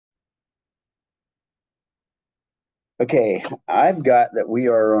Okay, I've got that we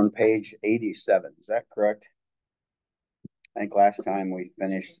are on page 87. Is that correct? I think last time we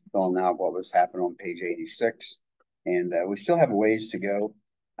finished filling out what was happening on page 86, and we still have a ways to go.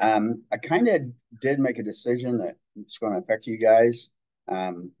 I kind of did make a decision that it's going to affect you guys.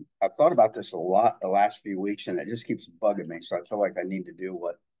 I've thought about this a lot the last few weeks, and it just keeps bugging me. So I feel like I need to do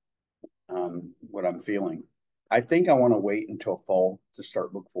what I'm feeling. I think I want to wait until fall to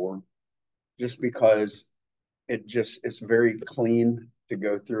start book four, just because it's very clean to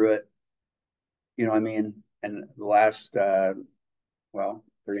go through it. You know what I mean? And the last, well,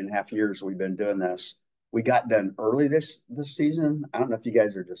 3.5 years we've been doing this. We got done early this season. I don't know if you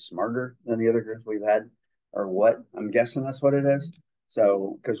guys are just smarter than the other groups we've had or what. I'm guessing that's what it is.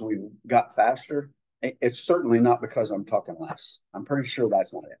 So, because we got faster, it's certainly not because I'm talking less. I'm pretty sure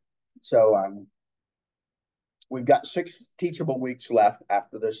that's not it. So, we've got 6 teachable weeks left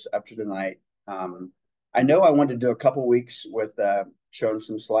after tonight. Um, I know I wanted to do a couple weeks with showing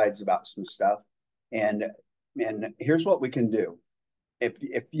some slides about some stuff, and here's what we can do.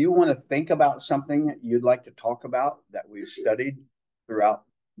 If you want to think about something you'd like to talk about that we've studied throughout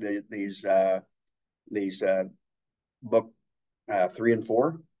these book 3 and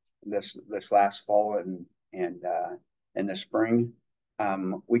 4 this last fall and the spring.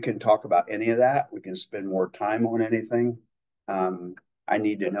 We can talk about any of that. We can spend more time on anything. I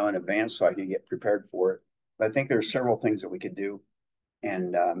need to know in advance so I can get prepared for it. But I think there's several things that we could do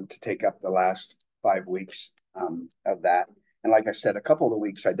and to take up the last 5 weeks of that. And like I said, a couple of the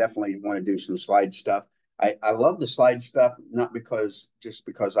weeks, I definitely want to do some slide stuff. I love the slide stuff, not just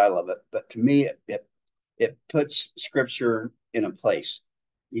because I love it, but to me, it puts scripture in a place.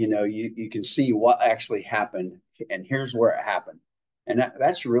 You can see what actually happened, and here's where it happened. And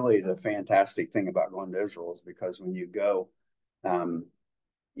that's really the fantastic thing about going to Israel is because when you go, um,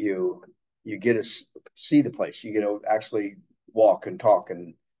 you you get to see the place. You get to actually walk and talk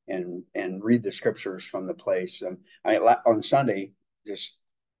and read the scriptures from the place. On Sunday, just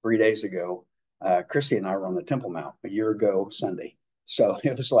 3 days ago, Christy and I were on the Temple Mount a year ago Sunday. So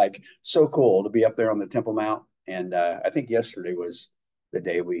it was like so cool to be up there on the Temple Mount. And I think yesterday was the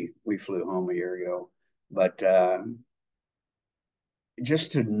day we flew home a year ago. But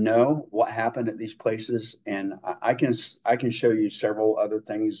just to know what happened at these places, and I can show you several other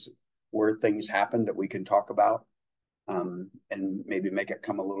things where things happened that we can talk about, and maybe make it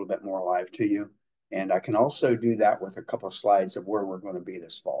come a little bit more alive to you. And I can also do that with a couple of slides of where we're going to be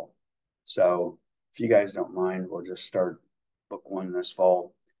this fall. So if you guys don't mind, we'll just start book one this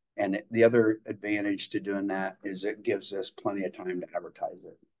fall. And the other advantage to doing that is it gives us plenty of time to advertise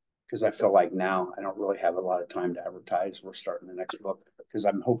it. Because I feel like now I don't really have a lot of time to advertise. We're starting the next book because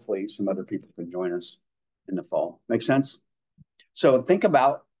I'm hopefully some other people can join us in the fall. Make sense? So think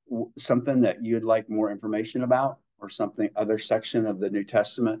about something that you'd like more information about or something other section of the New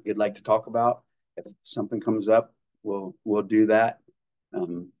Testament you'd like to talk about. If something comes up, we'll do that.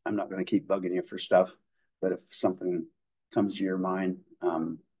 I'm not going to keep bugging you for stuff, but if something comes to your mind,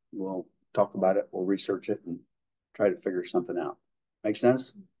 we'll talk about it. We'll research it and try to figure something out. Make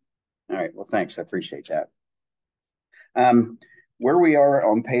sense? All right. Well, thanks. I appreciate that. Um, where we are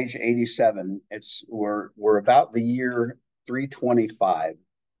on page 87, we're about the year 325,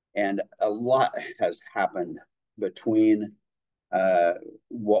 and a lot has happened between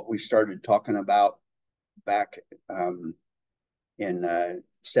what we started talking about back in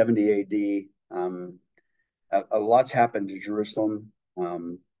 70 AD. A lot's happened to Jerusalem.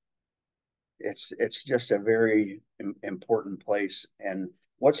 It's just a very important place. And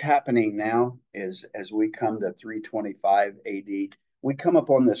what's happening now is as we come to 325 AD, we come up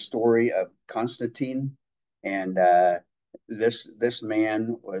on the story of Constantine, and this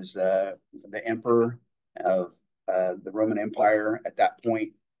man was the emperor of the Roman Empire at that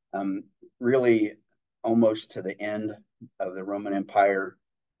point, really almost to the end of the Roman Empire.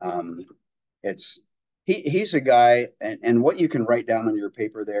 It's he's a guy, and what you can write down on your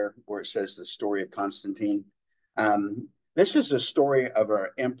paper there, where it says the story of Constantine. This is a story of an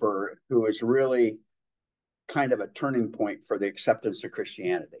emperor who is really kind of a turning point for the acceptance of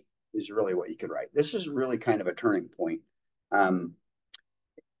Christianity. Is really what you could write. This is really kind of a turning point. Um,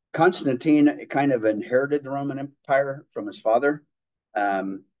 Constantine kind of inherited the Roman Empire from his father,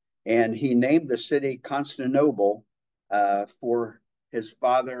 um, and he named the city Constantinople for his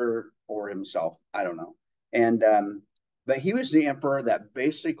father or himself. I don't know. And but he was the emperor that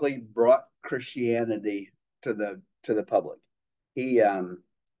basically brought Christianity to the public. He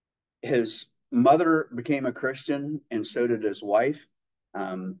His mother became a Christian, and so did his wife.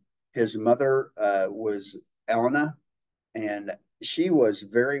 Um, his mother was Elena, and she was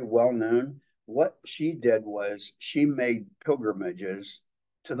very well known. what she did was she made pilgrimages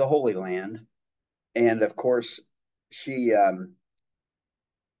to the Holy Land, and of course, she um,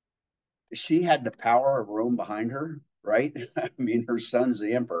 she had the power of Rome behind her, right? I mean, her son's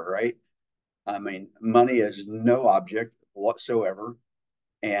the emperor, right? I mean, money is no object whatsoever,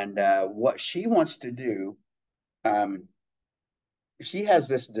 and what she wants to do, um, she has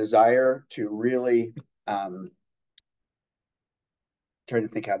this desire to really trying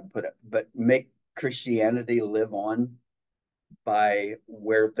to think how to put it, but make Christianity live on by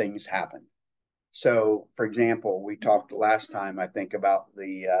where things happen. So, for example, we talked last time, I think, about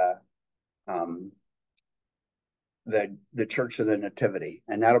um, the Church of the Nativity,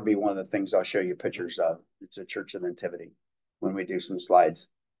 and that'll be one of the things I'll show you pictures of. It's a Church of the Nativity when we do some slides.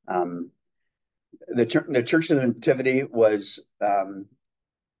 Um, the Church of the Nativity was, and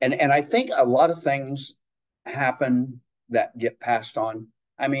I think a lot of things happen that get passed on.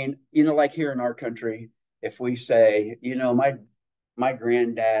 I mean, like here in our country, if we say, my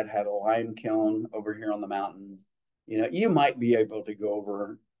granddad had a lime kiln over here on the mountain, you might be able to go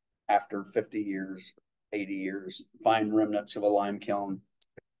over after 50 years, 80 years, find remnants of a lime kiln.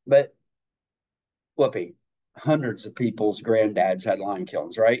 But whoopee, hundreds of people's granddads had lime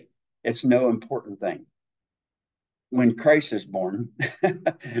kilns, right? It's no important thing. When Christ is born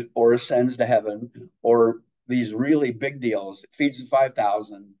or ascends to heaven or these really big deals, feeds the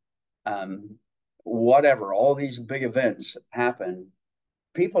 5,000, whatever, all these big events happen,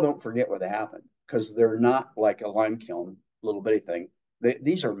 people don't forget where they happen because they're not like a lime kiln, little bitty thing.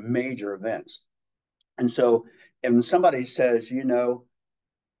 These are major events. And so, if somebody says,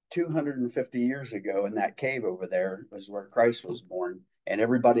 250 years ago in that cave over there was where Christ was born, and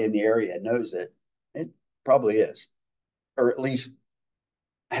everybody in the area knows it, it probably is, or at least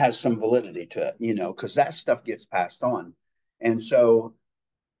has some validity to it, because that stuff gets passed on. And so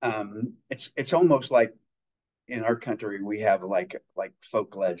it's almost like in our country we have like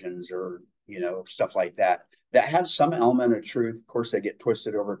folk legends or stuff like that that have some element of truth. Of course, they get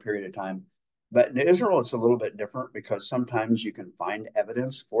twisted over a period of time. But in Israel, it's a little bit different because sometimes you can find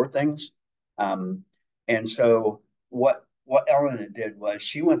evidence for things. Um, and so what Elena did was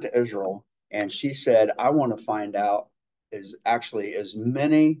she went to Israel and she said, I want to find out is actually as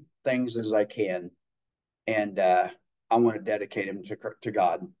many things as I can, and I want to dedicate them to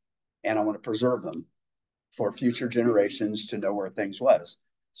God, and I want to preserve them for future generations to know where things was.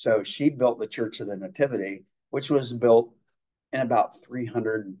 So she built the Church of the Nativity, which was built in about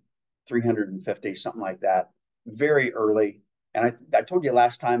 300, 350, something like that, very early. And I told you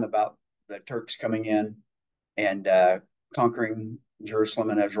last time about the Turks coming in and conquering Jerusalem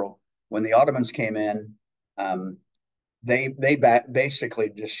and Israel. When the Ottomans came in, um, they basically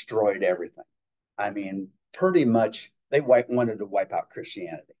destroyed everything. I mean, pretty much they wanted to wipe out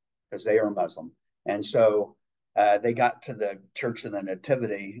Christianity because they are Muslim. And so they got to the Church of the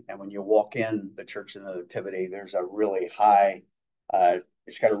Nativity. And when you walk in the Church of the Nativity, there's a really high,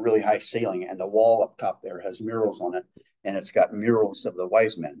 it's got a really high ceiling, and the wall up top there has murals on it. And it's got murals of the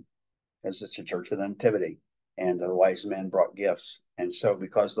wise men because it's a Church of the Nativity. And the wise men brought gifts. And so,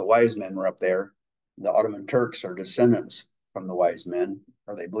 because the wise men were up there, the Ottoman Turks are descendants from the wise men,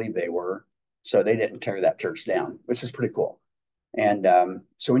 or they believe they were. So they didn't tear that church down, which is pretty cool. And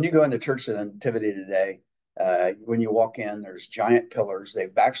so when you go in the Church of the Nativity today, when you walk in, there's giant pillars.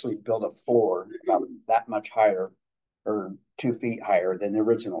 They've actually built a floor about that much higher, or 2 feet higher than the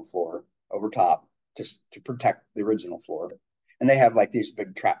original floor over top, just to protect the original floor. And they have like these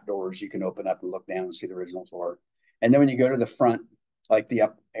big trap doors you can open up and look down and see the original floor. And then when you go to the front, like the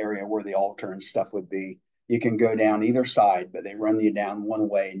up area where the altar and stuff would be, you can go down either side, but they run you down one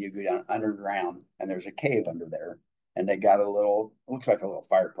way and you go down underground, and there's a cave under there. And they got a little, looks like a little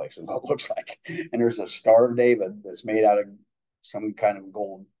fireplace is what it looks like. And there's a Star of David that's made out of some kind of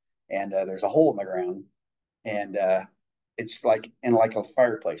gold. And there's a hole in the ground. And it's like in like a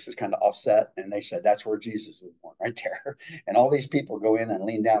fireplace, it's kind of offset. And they said that's where Jesus was born, right there. And all these people go in and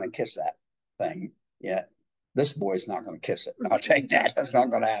lean down and kiss that thing. Yeah, this boy's not going to kiss it. I'll take that. That's not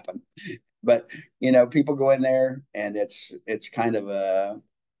going to happen. But people go in there, and it's kind of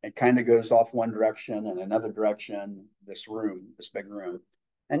it kind of goes off one direction and another direction. This big room,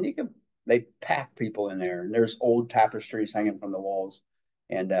 and they pack people in there, and there's old tapestries hanging from the walls,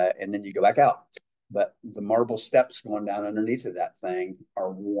 and then you go back out. But the marble steps going down underneath of that thing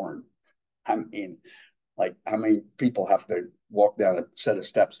are worn. I mean, like how many people have to walk down a set of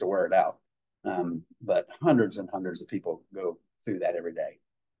steps to wear it out? But hundreds and hundreds of people go through that every day.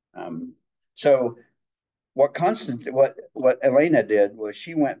 So what Elena did was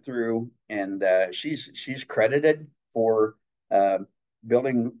she went through, and she's credited for uh,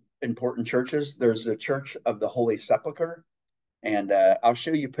 building important churches. There's the Church of the Holy Sepulchre, and I'll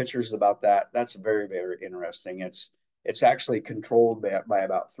show you pictures about that. That's very, very interesting. It's actually controlled by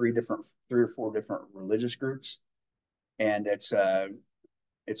about three or four different religious groups, and it's a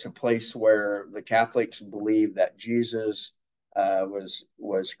place where the Catholics believe that Jesus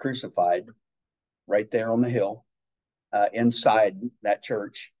was crucified right there on the hill inside that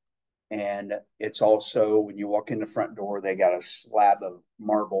church. And it's also, when you walk in the front door, they got a slab of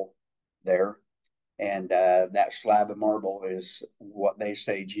marble there. And that slab of marble is what they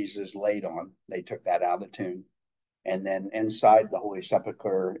say Jesus laid on. They took that out of the tomb. And then inside the Holy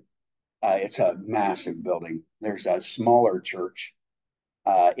Sepulchre, it's a massive building. There's a smaller church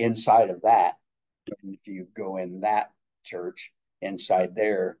inside of that. And if you go in that church, inside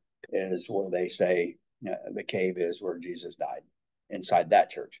there is where they say the cave is where Jesus died, inside that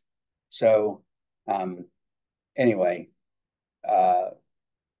church. So, um, anyway, uh,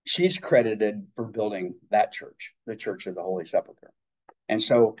 she's credited for building that church, the Church of the Holy Sepulchre. And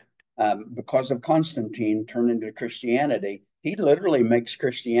so, because of Constantine turning to Christianity, he literally makes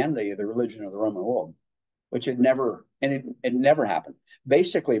Christianity the religion of the Roman world, which it never happened.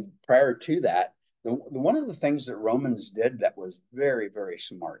 Basically, prior to that, one of the things that Romans did that was very, very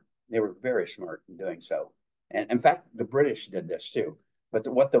smart, they were very smart in doing so. And in fact, the British did this too. But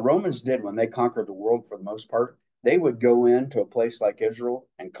what the Romans did when they conquered the world for the most part, they would go into a place like Israel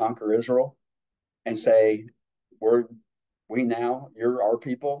and conquer Israel and say, we're we now, you're our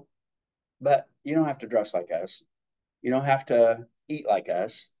people, but you don't have to dress like us. You don't have to eat like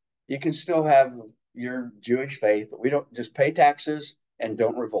us. You can still have your Jewish faith, but we don't just pay taxes and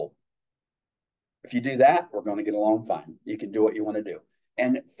don't revolt. If you do that, we're going to get along fine. You can do what you want to do.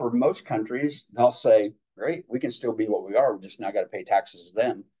 And for most countries, they'll say, great, we can still be what we are. We just now got to pay taxes to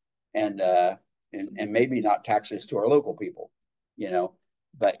them and, and maybe not taxes to our local people, you know.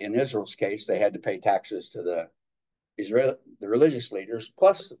 But in Israel's case, they had to pay taxes to the religious leaders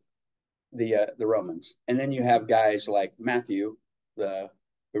plus the Romans. And then you have guys like Matthew, who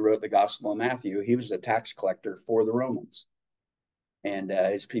wrote the Gospel of Matthew. He was a tax collector for the Romans, and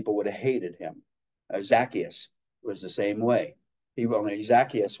his people would have hated him. Zacchaeus was the same way.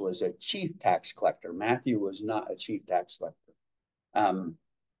 Zacchaeus was a chief tax collector. Matthew was not a chief tax collector. Um,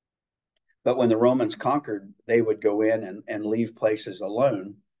 but when the Romans conquered, they would go in and leave places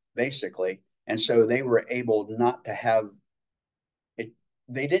alone, basically. And so they were able not to have it,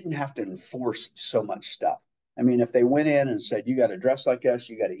 they didn't have to enforce so much stuff. I mean, if they went in and said, you got to dress like us,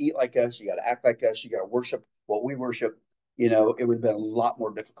 you got to eat like us, you got to act like us, you got to worship what we worship, it would have been a lot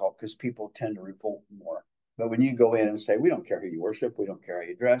more difficult because people tend to revolt more. But when you go in and say, we don't care who you worship, we don't care how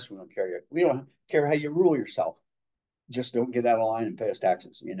you dress, we don't care how you rule yourself, just don't get out of line and pay us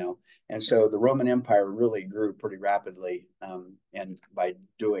taxes. And so the Roman Empire really grew pretty rapidly, and by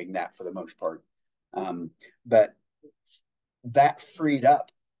doing that for the most part. But that freed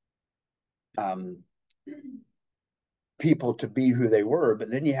up um, people to be who they were. But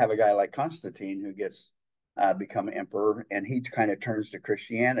then you have a guy like Constantine who gets become emperor, and he kind of turns to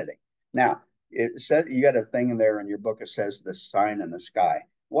Christianity. Now, it says you got a thing in there in your book that says the sign in the sky.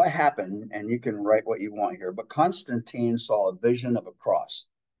 What happened, and you can write what you want here, but Constantine saw a vision of a cross,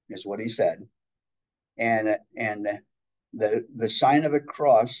 is what he said. And the sign of the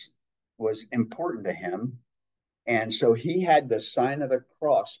cross was important to him. And so he had the sign of the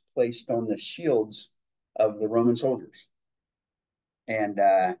cross placed on the shields of the Roman soldiers. And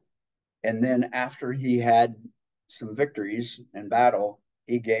then after he had some victories in battle,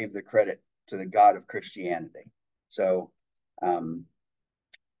 he gave the credit to the God of Christianity. So,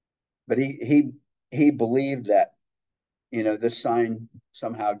 but he believed that this sign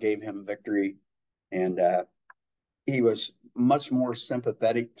somehow gave him victory, and he was much more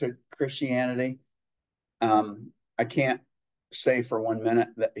sympathetic to Christianity. I can't say for 1 minute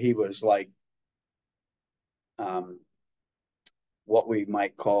that he was like what we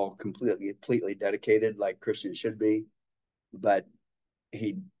might call completely dedicated, like Christians should be, but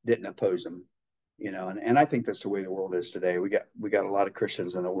he didn't oppose them, and I think that's the way the world is today. We got a lot of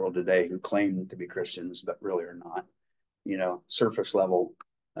Christians in the world today who claim to be Christians, but really are not, surface level,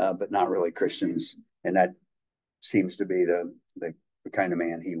 but not really Christians. And that seems to be the kind of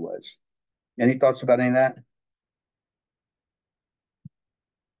man he was. Any thoughts about any of that?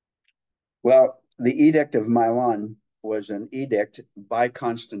 Well, the Edict of Milan was an edict by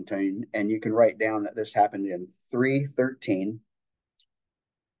Constantine, and you can write down that this happened in 313.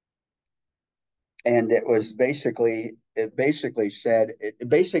 And it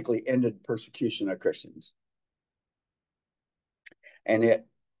basically ended persecution of Christians. And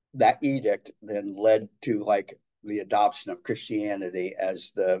that edict then led to like the adoption of Christianity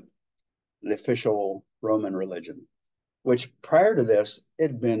as the official Roman religion, which prior to this it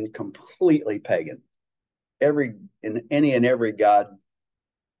had been completely pagan. In any and every god,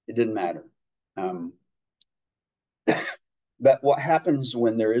 it didn't matter. Um, but what happens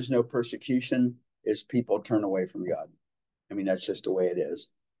when there is no persecution is people turn away from God. I mean, that's just the way it is.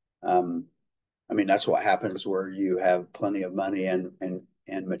 Um, I mean, that's what happens where you have plenty of money and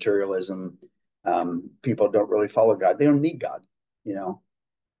materialism. People don't really follow God. They don't need God. You know,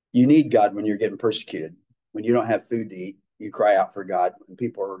 you need God when you're getting persecuted. When you don't have food to eat, you cry out for God. When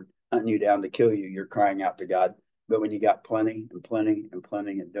people are hunting you down to kill you, you're crying out to God. But when you got plenty and plenty and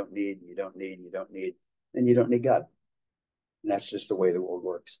plenty and don't need, and you don't need, and you don't need, then you don't need God. And that's just the way the world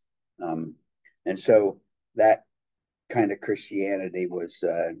works. And so that kind of Christianity was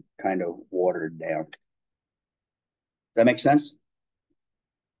kind of watered down. Does that make sense?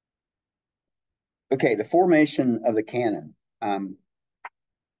 Okay, the formation of the canon.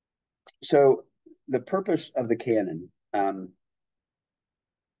 So the purpose of the canon.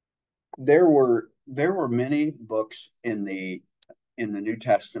 There were many books in the New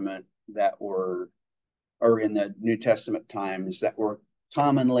Testament that were, or in the New Testament times, that were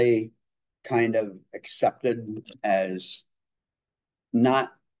commonly kind of accepted as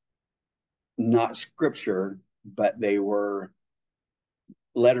not scripture, but they were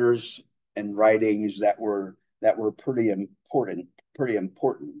letters and writings that were pretty important.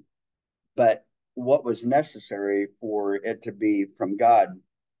 But what was necessary for it to be from God,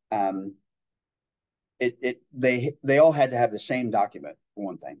 um, they all had to have the same document, for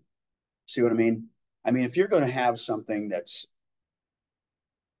one thing. See what I mean? I mean, if you're going to have something that's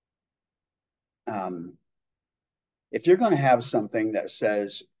um, if you're going to have something that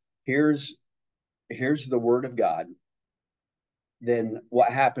says here's the word of God, then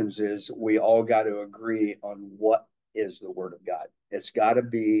what happens is we all got to agree on what is the word of God. It's got to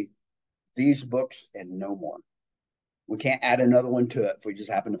be these books and no more. We can't add another one to it if we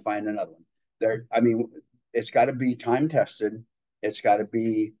just happen to find another one. I mean, it's got to be time tested. It's got to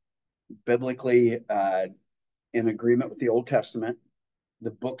be biblically in agreement with the Old Testament.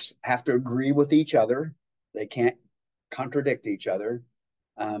 The books have to agree with each other. They can't contradict each other.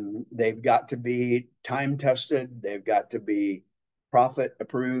 They've got to be time tested. They've got to be prophet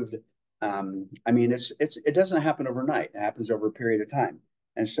approved. I mean, it doesn't happen overnight. It happens over a period of time.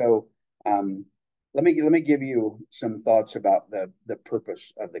 And so, um, let me give you some thoughts about the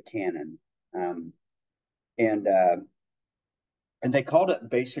purpose of the canon. Um, and they called it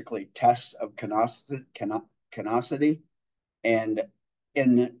basically tests of canonicity. And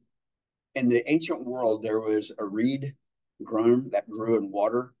in the ancient world, there was a reed that grew in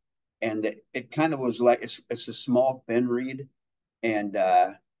water, and it kind of was like it's a small thin reed, and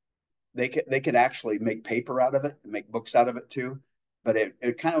they could actually make paper out of it and make books out of it too. But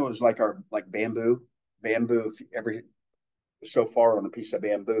it kind of was like bamboo. Bamboo, if every so far on a piece of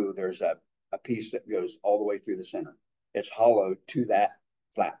bamboo, there's a piece that goes all the way through the center. It's hollow to that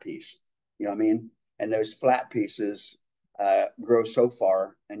flat piece. You know what I mean? And those flat pieces grow so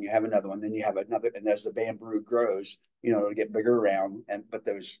far, and you have another one, then you have another, and as the bamboo grows, it'll get bigger around. But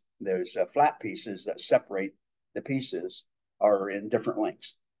those flat pieces that separate the pieces are in different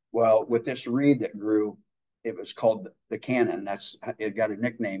lengths. Well, with this reed that grew, it was called the canon. It got a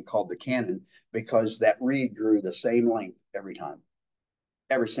nickname called the canon because that reed grew the same length every time,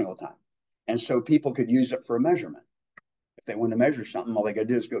 every single time. And so people could use it for a measurement. If they want to measure something, all they got to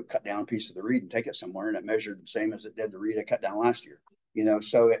do is go cut down a piece of the reed and take it somewhere, and it measured the same as it did the reed I cut down last year.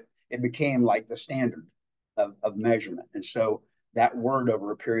 So it became like the standard of measurement. And so that word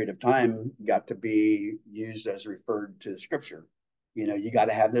over a period of time got to be used as referred to the scripture. You got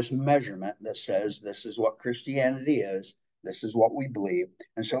to have this measurement that says this is what Christianity is, this is what we believe.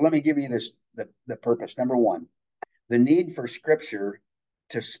 And so let me give you the purpose. Number one, the need for scripture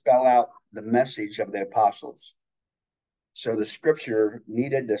to spell out the message of the apostles. So the scripture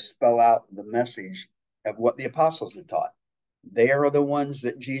needed to spell out the message of what the apostles had taught. They are the ones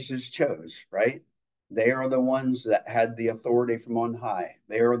that Jesus chose, right? They are the ones that had the authority from on high.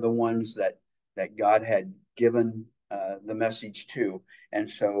 They are the ones that God had given the message to. And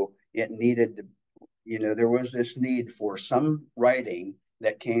so it needed to, there was this need for some writing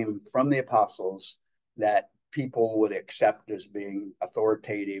that came from the apostles that people would accept as being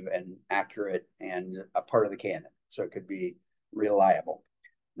authoritative and accurate and a part of the canon. So it could be reliable.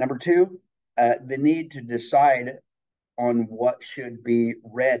 Number two, the need to decide on what should be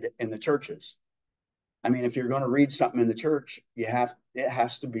read in the churches. I mean, if you're going to read something in the church, it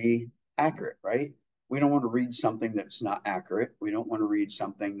has to be accurate, right? We don't want to read something that's not accurate. We don't want to read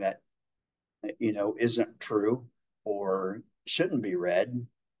something that isn't true. or shouldn't be read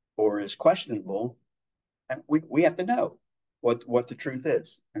or is questionable, and we have to know what the truth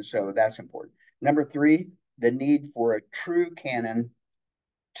is. And so that's important. Number three, the need for a true canon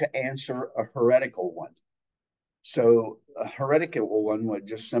to answer a heretical one. So a heretical one would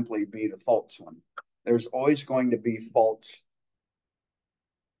just simply be the false one. There's always going to be false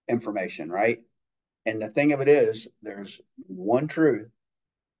information, right? And the thing of it is, there's one truth,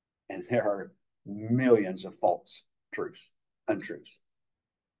 and there are millions of false truths, untruths.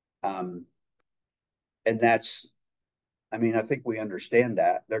 Um, and that's, I mean, I think we understand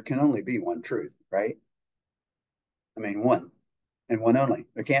that there can only be one truth, right? I mean, one and one only.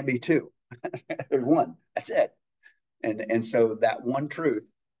 There can't be two. There's one. That's it. And so that one truth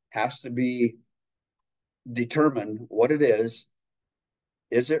has to be determined what it is.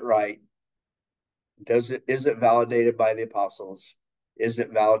 Is it right? Is it validated by the apostles? Is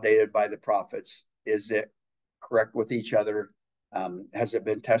it validated by the prophets? Is it correct with each other? Has it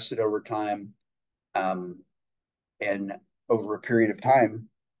been tested over time? And over a period of time,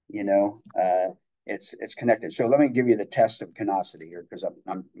 you know, it's connected. So let me give you the test of canonicity here, because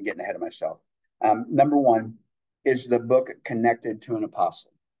I'm getting ahead of myself. Number one, is the book connected to an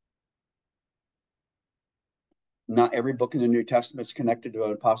apostle? Not every book in the New Testament is connected to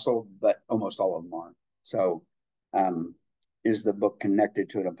an apostle, but almost all of them are. So, is the book connected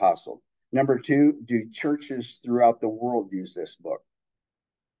to an apostle? Number two, do churches throughout the world use this book?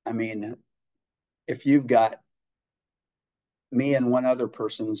 I mean, if you've got me and one other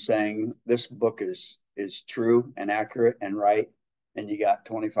person saying this book is true and accurate and right, and you got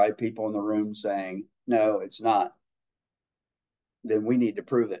 25 people in the room saying no, it's not, then we need to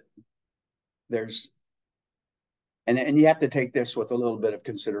prove it. There's and you have to take this with a little bit of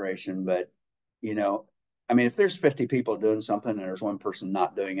consideration, but you know, I mean, if there's 50 people doing something and there's one person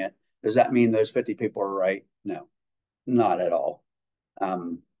not doing it, does that mean those 50 people are right? No, not at all.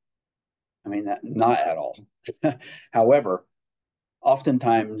 Um, I mean, not at all. However,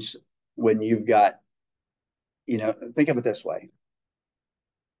 oftentimes when you've got, you know, think of it this way.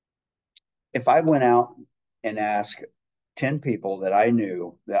 If I went out and asked 10 people that I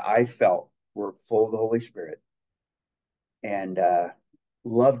knew that I felt were full of the Holy Spirit and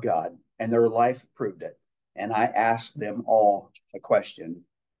loved God, and their life proved it, and I asked them all a question,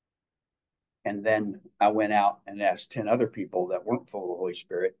 and then I went out and asked 10 other people that weren't full of the Holy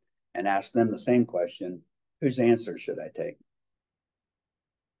Spirit and asked them the same question, whose answer should I take?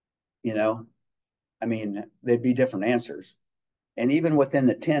 You know, I mean, they'd be different answers. And even within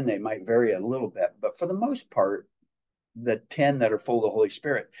the 10, they might vary a little bit. But for the most part, the 10 that are full of the Holy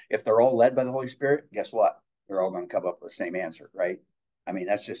Spirit, if they're all led by the Holy Spirit, guess what? They're all going to come up with the same answer, right? I mean,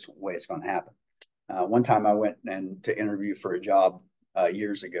 that's just the way it's going to happen. One time I went and to interview for a job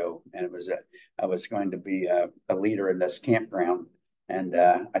years ago, and I was going to be a leader in this campground, and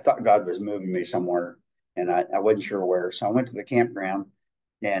I thought God was moving me somewhere, and I wasn't sure where. So I went to the campground,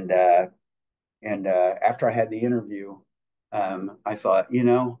 and after I had the interview, I thought, you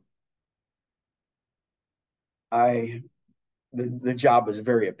know, I the job was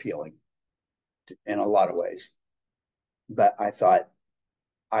very appealing in a lot of ways, but I thought,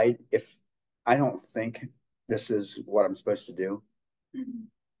 if I don't think this is what I'm supposed to do. Mm-hmm.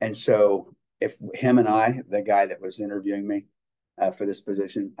 And so if him and I, the guy that was interviewing me for this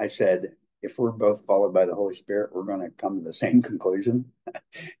position, I said, if we're both followed by the Holy Spirit, we're going to come to the same conclusion,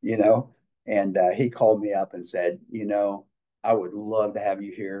 you know? And he called me up and said, you know, I would love to have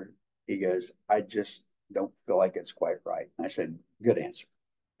you here. He goes, I just don't feel like it's quite right. I said, good answer.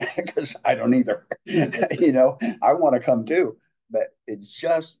 Because I don't either. You know, I want to come too, but it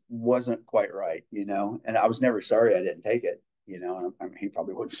just wasn't quite right, you know. And I was never sorry I didn't take it, you know. I mean, he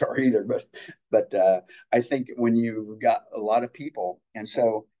probably wasn't sorry either, but I think when you've got a lot of people, and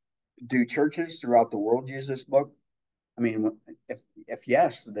so do churches throughout the world use this book? I mean, if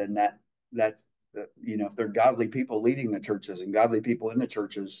yes, then that's you know, if they're godly people leading the churches and godly people in the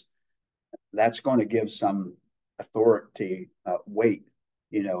churches, that's going to give some authority, weight,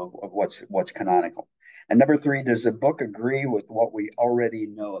 you know, of what's canonical. And number three, does the book agree with what we already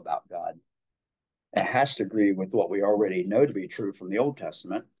know about God? It has to agree with what we already know to be true from the Old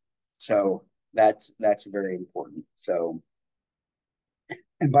Testament. So that's very important. So,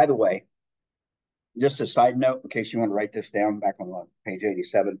 and by the way, just a side note, in case you want to write this down, back on page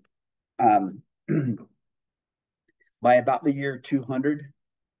 87, um, by about the year 200,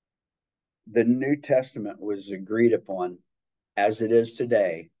 the New Testament was agreed upon as it is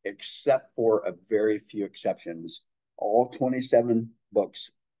today, except for a very few exceptions. All 27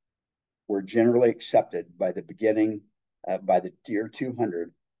 books were generally accepted by the beginning, by the year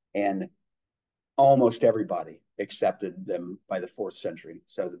 200, and almost everybody accepted them by the 4th century.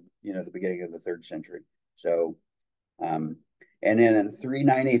 So, the beginning of the 3rd century. So, and then in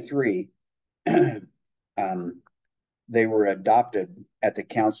 393, they were adopted at the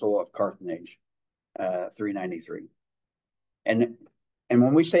Council of Carthage, 393. And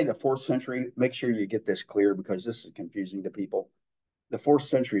when we say the 4th century, make sure you get this clear because this is confusing to people. The 4th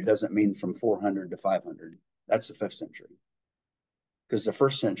century doesn't mean from 400 to 500. That's the 5th century. Because the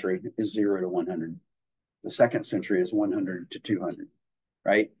 1st century is 0 to 100. The 2nd century is 100 to 200,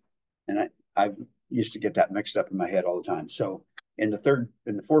 right? And I used to get that mixed up in my head all the time. So in the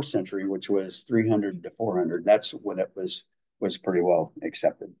 4th century, which was 300 to 400, that's when it was pretty well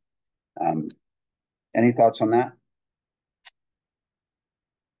accepted. Any thoughts on that?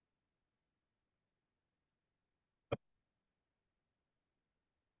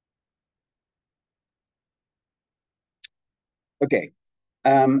 Okay.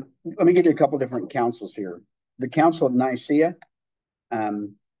 Let me give you a couple different councils here. The Council of Nicaea,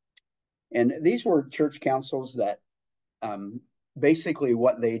 and these were church councils that basically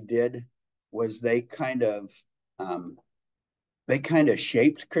what they did was they kind of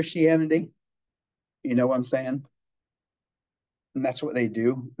shaped Christianity. You know what I'm saying? And that's what they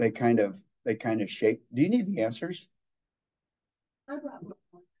do. They kind of shape. Do you need the answers?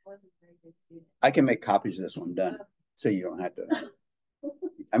 I can make copies of this one done, so you don't have to.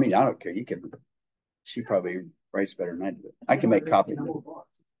 I mean, I don't care. You can. She probably writes better than I do. I can make copies of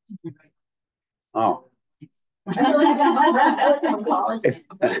it. Oh.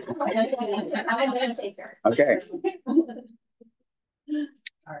 Okay.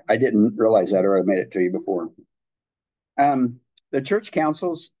 I didn't realize that, or I made it to you before. The church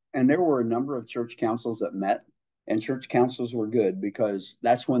councils, and there were a number of church councils that met, and church councils were good because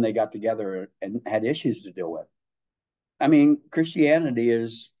that's when they got together and had issues to deal with. I mean, Christianity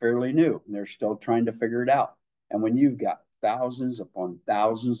is fairly new, and they're still trying to figure it out. And when you've got thousands upon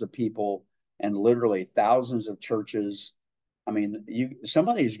thousands of people and literally thousands of churches, I mean,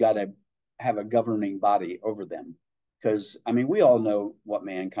 somebody's got to have a governing body over them. Because I mean, we all know what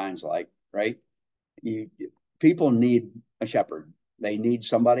mankind's like, right? People need a shepherd. They need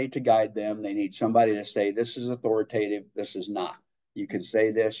somebody to guide them. They need somebody to say, this is authoritative, this is not. You can say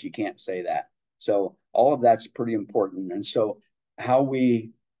this, you can't say that. So all of that's pretty important. And so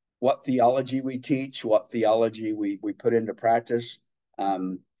what theology we teach, what theology we put into practice,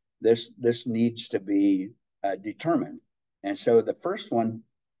 this needs to be determined. And so the first one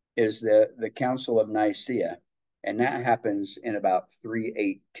is the Council of Nicaea, and that happens in about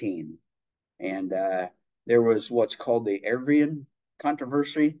 318. And there was what's called the Arian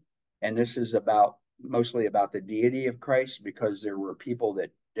controversy, and this is mostly about the deity of Christ, because there were people that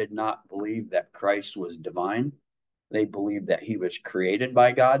did not believe that Christ was divine. They believed that he was created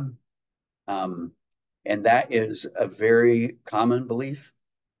by God. And that is a very common belief.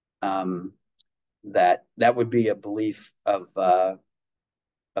 That would be a belief of the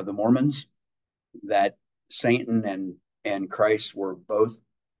Mormons, that Satan and Christ were both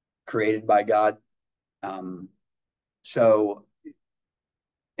created by God. So,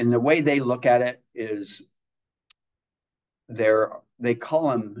 and the way they look at it is they call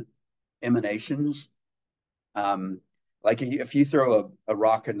them emanations. Like if you throw a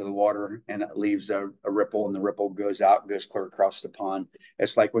rock into the water and it leaves a ripple, and the ripple goes out and goes clear across the pond,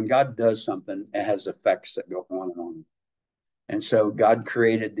 it's like when God does something, it has effects that go on and on. And so God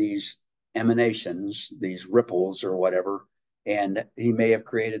created these emanations, these ripples or whatever, and he may have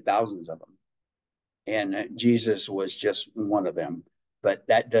created thousands of them. And Jesus was just one of them, but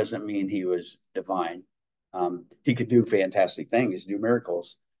that doesn't mean he was divine. He could do fantastic things, do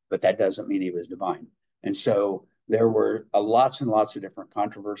miracles, but that doesn't mean he was divine. And so there were lots and lots of different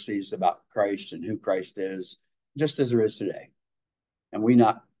controversies about Christ and who Christ is, just as there is today. And we're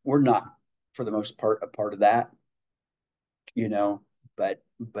not, for the most part, a part of that,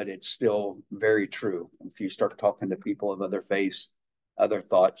 but it's still very true. If you start talking to people of other faiths, other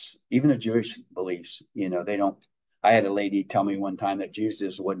thoughts, even the Jewish beliefs, they don't. I had a lady tell me one time that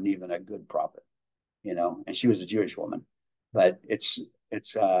Jesus wasn't even a good prophet, and she was a Jewish woman. But it's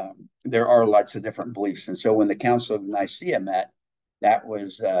there are lots of different beliefs. And so when the Council of Nicaea met, that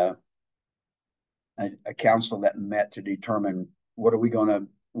was a council that met to determine who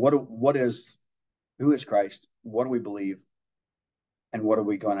is Christ, what do we believe, and what are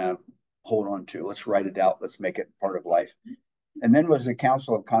we going to hold on to? Let's write it out. Let's make it part of life. And then was the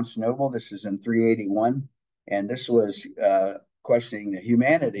Council of Constantinople. This is in 381. And this was questioning the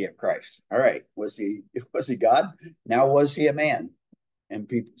humanity of Christ. All right. Was he God? Now, was he a man? And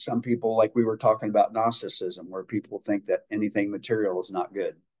some people, like we were talking about Gnosticism, where people think that anything material is not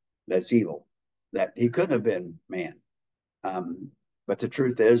good, that's evil. that he couldn't have been man. But the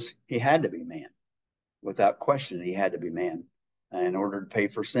truth is, he had to be man. Without question, he had to be man in order to pay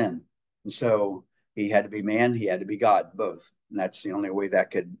for sin. And so he had to be man, he had to be God, both. And that's the only way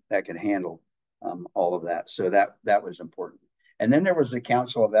that could handle all of that. So that was important. And then there was the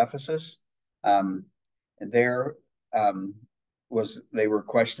Council of Ephesus. And there was they were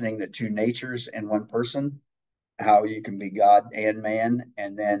questioning the two natures in one person, how you can be God and man.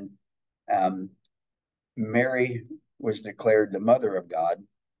 And then um, Mary was declared the mother of God,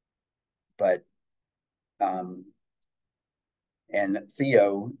 but um, and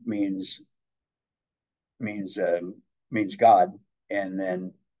Theo means means God, and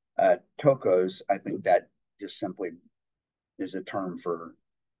then Tokos, I think that just simply is a term for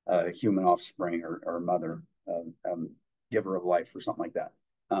human offspring or mother, giver of life, or something like that.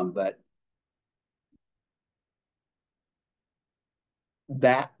 But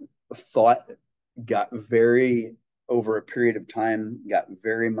that thought got very over a period of time got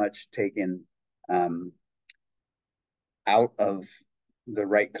very much taken um, out of the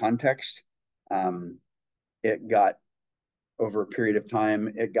right context. Um, it got over a period of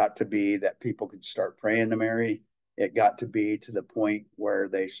time, it got to be that people could start praying to Mary. It got to be to the point where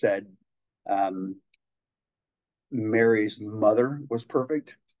they said um, Mary's mother was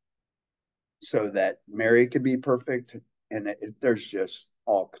perfect so that Mary could be perfect. And there's just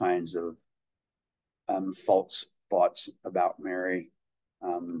all kinds of false thoughts about Mary.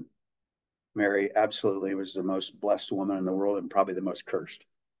 Um, Mary absolutely was the most blessed woman in the world and probably the most cursed,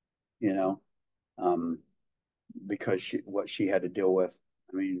 you know, um, because what she had to deal with.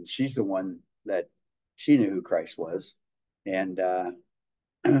 I mean, she's the one that she knew who Christ was, and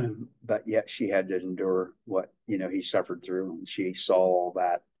but yet she had to endure what he suffered through, and she saw all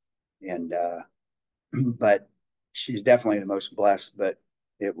that, and but she's definitely the most blessed. But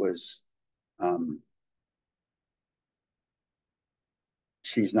it was um,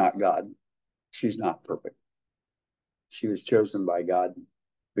 she's not God. She's not perfect. She was chosen by God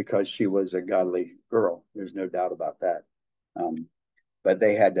because she was a godly girl. There's no doubt about that. Um, but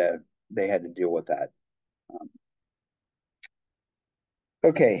they had to deal with that. Um,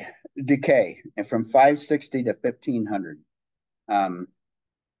 okay, decay and from 560 to 1500. Um,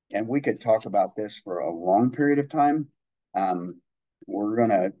 and we could talk about this for a long period of time. Um, we're going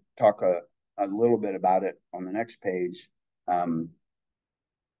to talk a little bit about it on the next page um,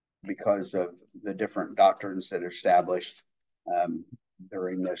 because of the different doctrines that are established um,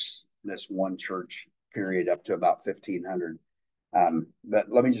 during this one church period up to about 1500. But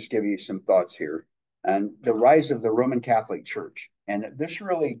let me just give you some thoughts here. And the rise of the Roman Catholic Church. And this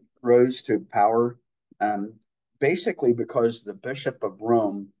really rose to power um, basically because the Bishop of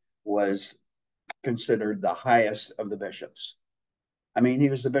Rome was considered the highest of the bishops. I mean, he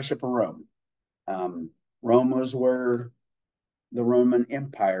was the Bishop of Rome. Um, Rome was where the Roman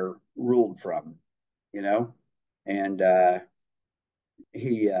Empire ruled from, you know, and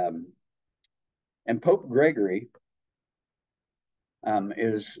he and Pope Gregory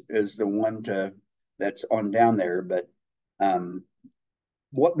is the one that's on down there. But um,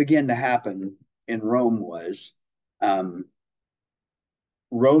 what began to happen in Rome was um,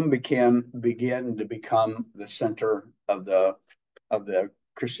 Rome began to become the center of the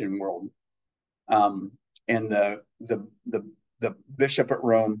Christian world, um, and the bishop at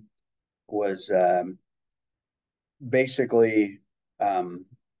Rome was basically um,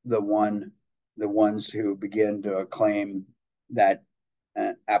 the ones who began to acclaim that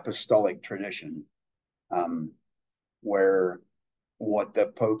apostolic tradition, um, where what the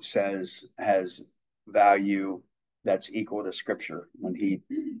Pope says has value that's equal to Scripture. When he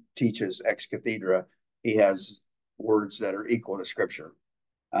teaches ex cathedra, he has words that are equal to Scripture.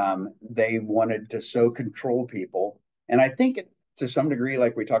 They wanted to so control people, and I think to some degree,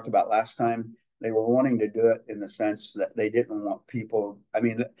 like we talked about last time, they were wanting to do it in the sense that they didn't want people. I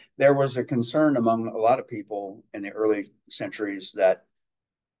mean, there was a concern among a lot of people in the early centuries that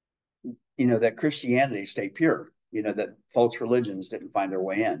that Christianity stayed pure, that false religions didn't find their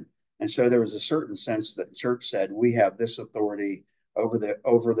way in. And so there was a certain sense that the church said, we have this authority over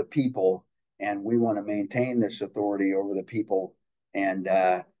the people, and we want to maintain this authority over the people. And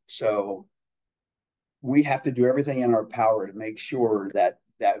so we have to do everything in our power to make sure that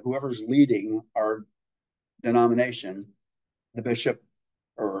whoever's leading our denomination, the bishop,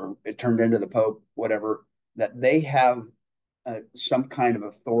 or it turned into the Pope, whatever, that they have some kind of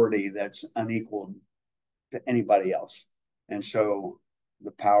authority that's unequaled to anybody else. And so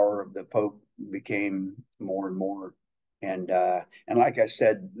the power of the Pope became more and more. And like I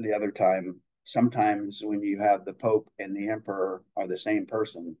said the other time, sometimes when you have the Pope and the Emperor are the same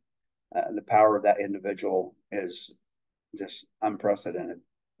person, The power of that individual is just unprecedented.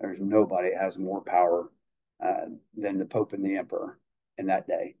 There's nobody has more power than the Pope and the Emperor in that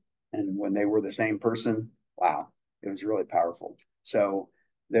day. And when they were the same person, wow, it was really powerful. So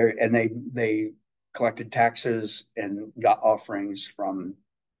they collected taxes and got offerings from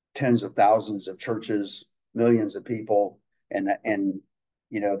tens of thousands of churches, millions of people, and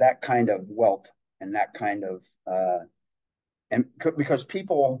that kind of wealth and that kind of and because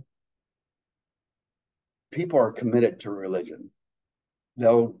people are committed to religion.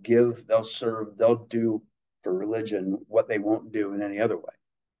 They'll give, they'll serve, they'll do for religion what they won't do in any other way.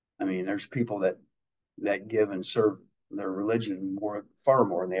 I mean, there's people that give and serve their religion far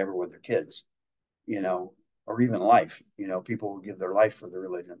more than they ever would their kids, or even life. People will give their life for the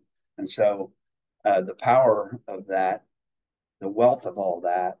religion. And so the power of that, the wealth of all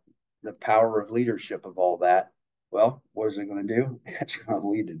that, the power of leadership of all that, well, what is it going to do? It's going to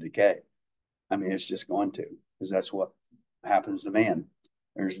lead to decay. I mean, it's just going to, because that's what happens to man.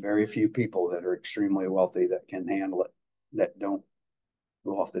 There's very few people that are extremely wealthy that can handle it, that don't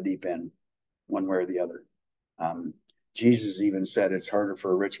go off the deep end one way or the other. Um, Jesus even said it's harder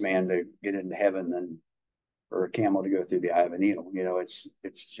for a rich man to get into heaven than for a camel to go through the eye of a needle.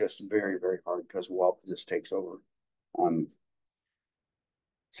 It's just very, very hard because wealth just takes over. Um,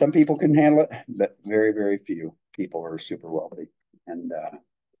 some people can handle it, but very, very few people are super wealthy. And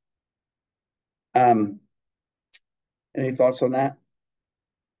um, any thoughts on that?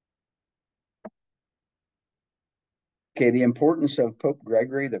 Okay, the importance of Pope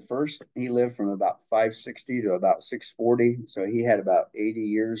Gregory the First. He lived from about 560 to about 640, so he had about 80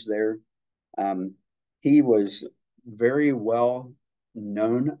 years there. Um, he was very well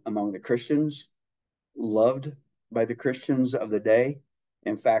known among the Christians, loved by the Christians of the day.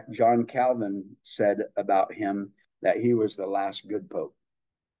 In fact, John Calvin said about him that he was the last good pope.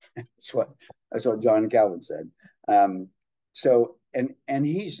 That's what John Calvin said. Um, so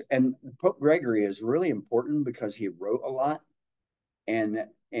and Pope Gregory is really important because he wrote a lot, and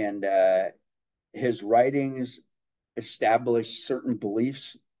his writings established certain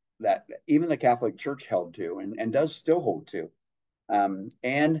beliefs that even the Catholic Church held to and does still hold to.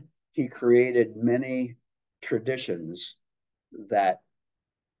 And he created many traditions that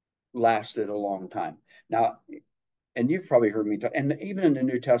lasted a long time. Now, and you've probably heard me talk, and even in the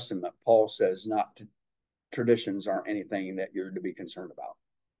New Testament, Paul says not to, traditions aren't anything that you're to be concerned about.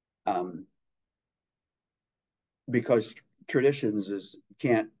 Because traditions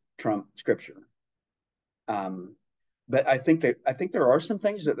can't trump scripture. Um, but I think there are some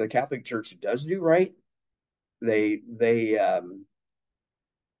things that the Catholic Church does do right. They they um,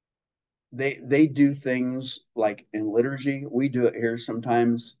 they do things like in liturgy. We do it here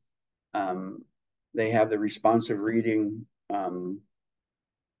sometimes. Um, they have the responsive reading,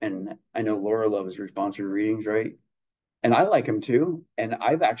 and I know Laura loves responsive readings, right? And I like them too. And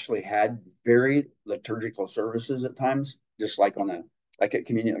I've actually had very liturgical services at times, just like like at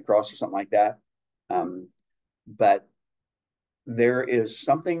Communion of the Cross or something like that. Um, but there is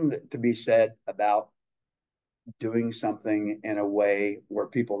something to be said about doing something in a way where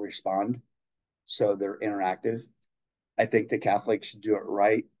people respond, so they're interactive. I think the Catholics do it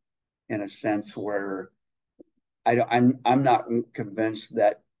right in a sense where I'm not convinced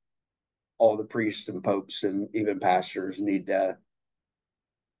that all the priests and popes and even pastors need to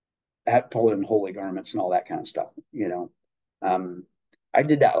pull in holy garments and all that kind of stuff. Um, I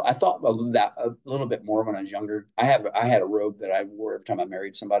did that. I thought of that a little bit more when I was younger. I had a robe that I wore every time I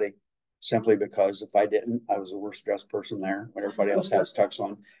married somebody, simply because if I didn't, I was the worst dressed person there when everybody else has tux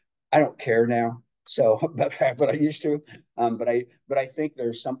on. I don't care now. So, but I used to. But I think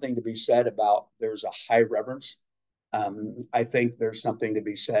there's something to be said about there's a high reverence. I think there's something to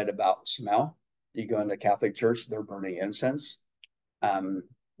be said about smell. You go into Catholic Church, they're burning incense. Um,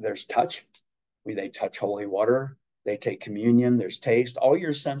 there's touch. They touch holy water. They take communion. There's taste. All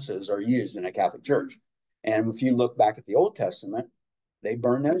your senses are used in a Catholic Church. And if you look back at the Old Testament, they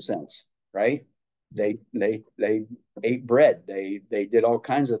burned incense, right? They ate bread. They did all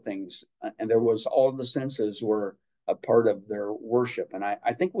kinds of things, and there was all the senses were a part of their worship. And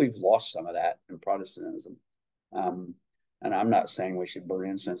I think we've lost some of that in Protestantism. Um, and I'm not saying we should burn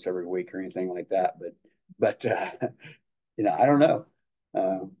incense every week or anything like that, but I don't know.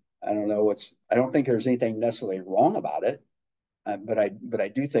 Uh, I don't know I don't think there's anything necessarily wrong about it, but I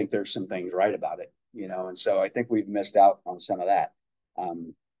do think there's some things right about it, and so I think we've missed out on some of that.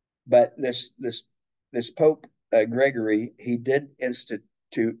 Um, but this Pope Gregory, he did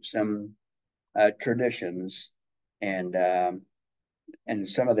institute some traditions, and and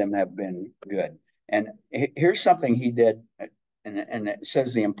some of them have been good. And here's something he did. and it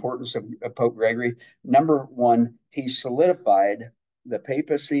says the importance of Pope Gregory. Number one, he solidified the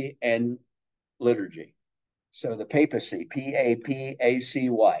papacy and liturgy. So the papacy, Papacy,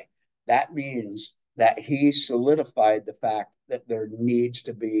 that means that he solidified the fact that there needs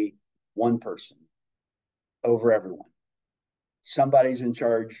to be one person over everyone. Somebody's in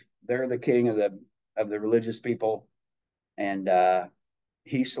charge. They're the king of the religious people, and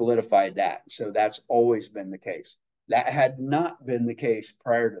he solidified that. So that's always been the case. That had not been the case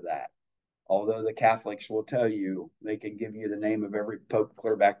prior to that. Although the Catholics will tell you, they can give you the name of every pope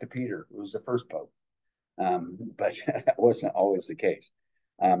clear back to Peter, who was the first pope. But that wasn't always the case.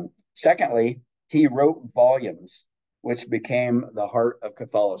 Secondly, he wrote volumes, which became the heart of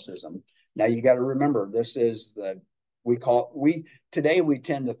Catholicism. Now you got to remember, this is today we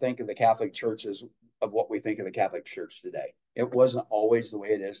tend to think of the Catholic Church as of what we think of the Catholic Church today. It wasn't always the way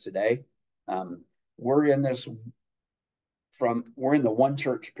it is today. We're in the one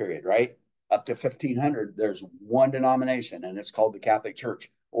church period, right? Up to 1500, there's one denomination, and it's called the Catholic Church,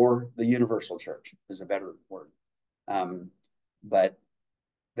 or the Universal Church is a better word. But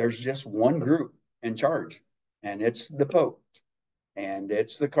there's just one group in charge, and it's the Pope, and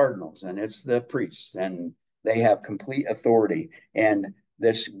it's the cardinals, and it's the priests, and they have complete authority. And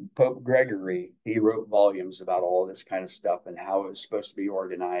this Pope Gregory, he wrote volumes about all this kind of stuff and how it was supposed to be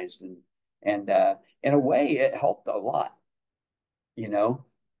organized. And in a way, it helped a lot, you know,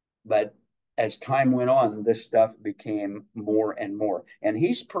 but as time went on, this stuff became more and more. And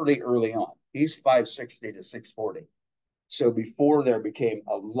he's pretty early on. He's 560 to 640. So before there became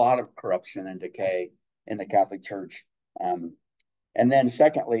a lot of corruption and decay in the Catholic Church. And then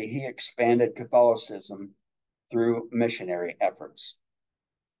secondly, he expanded Catholicism through missionary efforts.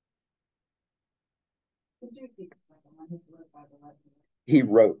 He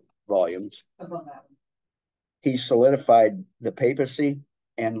wrote volumes. He solidified the papacy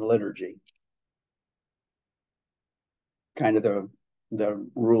and liturgy. Kind of the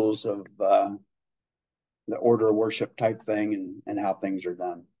rules of the order of worship type thing, and how things are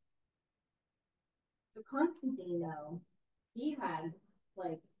done. So Constantine, though, he had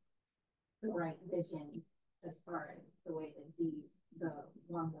like the right vision as far as the way to be the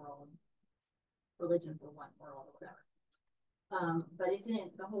one world religion for one world or whatever. But it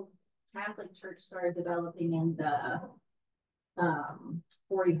didn't. The whole Catholic Church started developing in the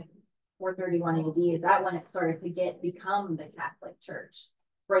 431 AD. Is that when it started to become the Catholic Church,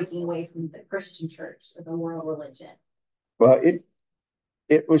 breaking away from the Christian Church of the world religion? Well,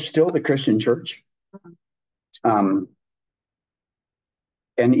 it was still the Christian Church. And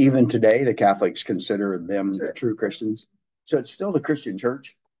even today, the Catholics consider them the true Christians. So it's still the Christian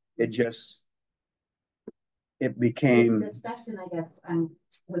Church. It became the obsession, I guess,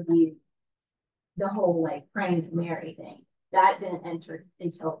 would be the whole like praying to Mary thing. That didn't enter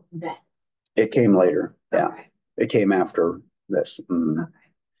until then. It came later. Yeah. Okay. It came after this. Okay.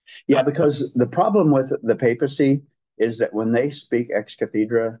 Yeah, because the problem with the papacy is that when they speak ex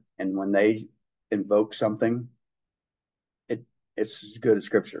cathedra and when they invoke something, it's as good as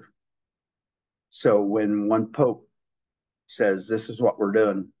scripture. So when one pope says, this is what we're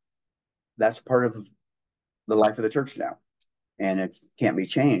doing, that's part of the life of the church now. And it can't be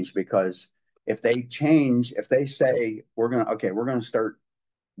changed, because if they say, we're going to start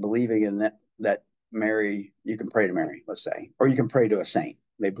believing in that Mary, you can pray to Mary, let's say, or you can pray to a saint.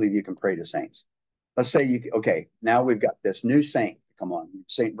 They believe you can pray to saints. Let's say now we've got this new saint. Come on,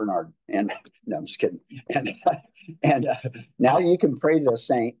 Saint Bernard. And no, I'm just kidding. And now you can pray to a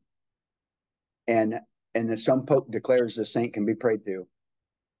saint, and if some pope declares the saint can be prayed to,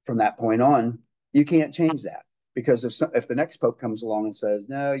 from that point on, you can't change that. Because if the next pope comes along and says,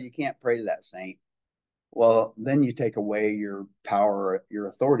 no, you can't pray to that saint, well, then you take away your power, your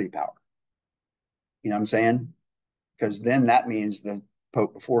authority power. You know what I'm saying? Because then that means the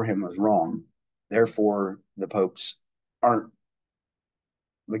pope before him was wrong. Therefore, the popes aren't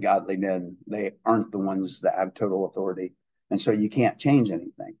the godly men. They aren't the ones that have total authority. And so you can't change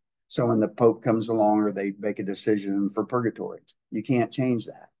anything. So when the pope comes along or they make a decision for purgatory, you can't change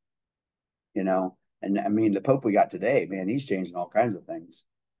that. You know? And I mean, the pope we got today, man, he's changing all kinds of things.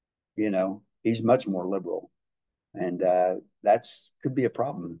 You know, he's much more liberal. And that's could be a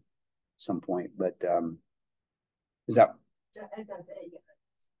problem at some point. But is that?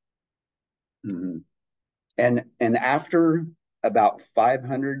 Mm-hmm. And after about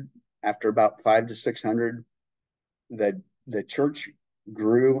 500, after about 500 to 600, the church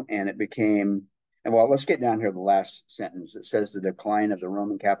grew, and it became. And well, let's get down here to the last sentence. It says the decline of the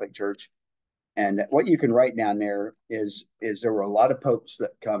Roman Catholic Church. And what you can write down there is there were a lot of popes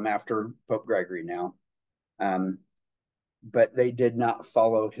that come after Pope Gregory now. but they did not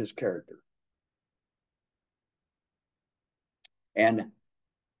follow his character. And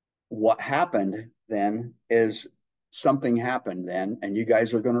what happened then is something happened then, and you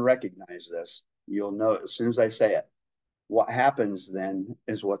guys are going to recognize this. You'll know as soon as I say it. What happens then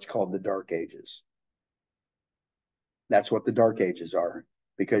is what's called the Dark Ages. That's what the Dark Ages are,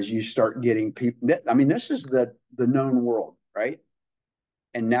 because you start getting people. I mean, this is the known world, right?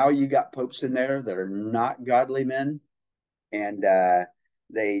 And now you got popes in there that are not godly men, and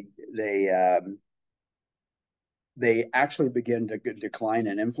they they um, they actually begin to decline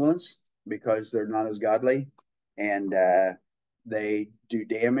in influence because they're not as godly, and they do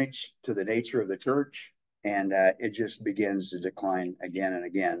damage to the nature of the church, and it just begins to decline again and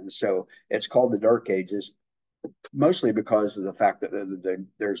again. So it's called the Dark Ages, mostly because of the fact that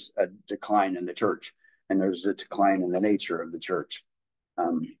there's a decline in the church, and there's a decline in the nature of the church.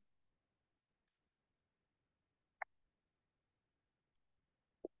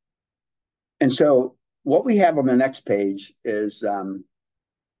 And so what we have on the next page is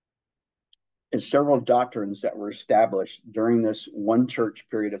several doctrines that were established during this one church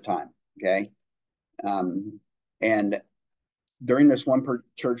period of time. Okay. And during this one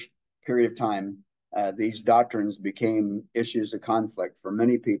church period of time, these doctrines became issues of conflict for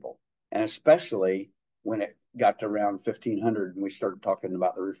many people, and especially when it got to around 1500 and we started talking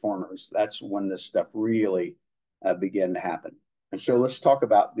about the reformers. That's when this stuff really began to happen. And so let's talk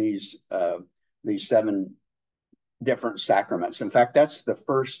about these 7 different sacraments. In fact, that's the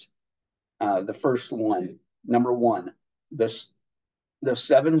first one. Number 1, the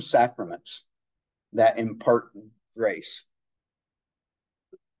 7 sacraments that impart grace.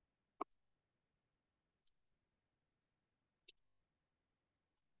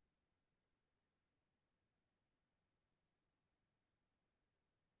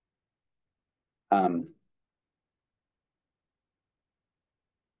 Um,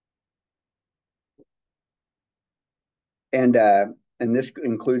 and this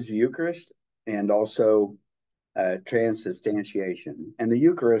includes the Eucharist and also transubstantiation. And the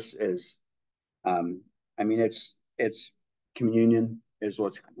Eucharist is, I mean, it's communion is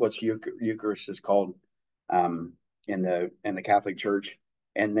what's Eucharist is called in the Catholic Church.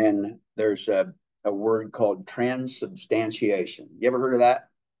 And then there's a word called transubstantiation. You ever heard of that?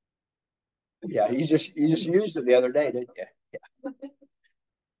 Yeah, you just used it the other day, didn't you? Yeah.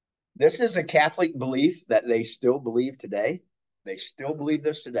 This is a Catholic belief that they still believe today. They still believe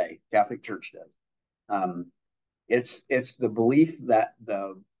this today. Catholic Church does. Um, it's the belief that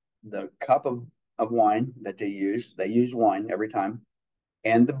the cup of wine that they use wine every time,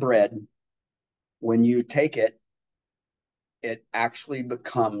 and the bread, when you take it, it actually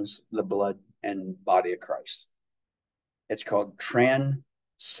becomes the blood and body of Christ. It's called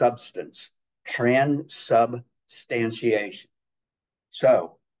transubstantiation.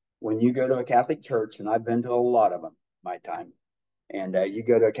 So when you go to a Catholic church, and I've been to a lot of them my time, and you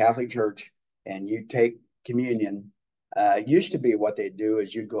go to a Catholic church and you take communion, used to be what they'd do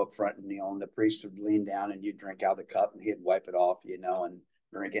is you'd go up front and kneel, and the priest would lean down and you'd drink out of the cup and he'd wipe it off, and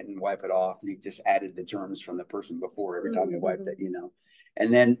drink it and wipe it off. And he just added the germs from the person before every time he wiped it,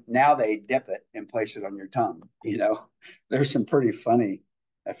 And then now they dip it and place it on your tongue, There's some pretty funny,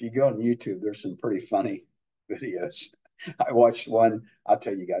 if you go on YouTube, there's some pretty funny videos. I watched one, I'll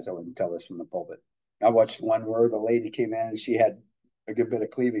tell you guys, I wouldn't tell this from the pulpit. I watched one where the lady came in and she had a good bit of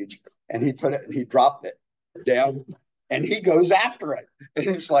cleavage, and he put it and he dropped it down and he goes after it. And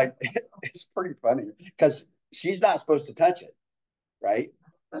it's like, it's pretty funny because she's not supposed to touch it, right?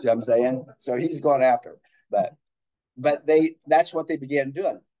 See what I'm saying? So he's going after it. But that's what they began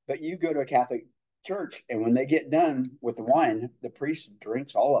doing. But you go to a Catholic church, and when they get done with the wine, the priest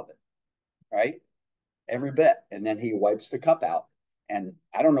drinks all of it, right? Every bit. And then he wipes the cup out. And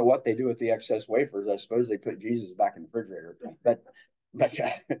I don't know what they do with the excess wafers. I suppose they put Jesus back in the refrigerator. But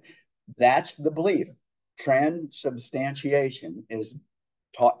that's the belief. Transubstantiation is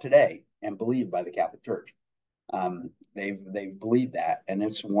taught today and believed by the Catholic Church. They've believed that, and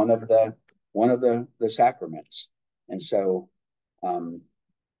it's one of the sacraments. And so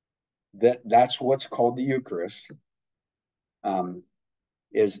that's what's called the Eucharist.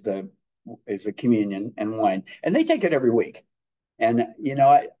 Is the communion and wine, and they take it every week. And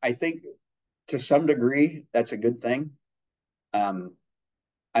I think to some degree that's a good thing.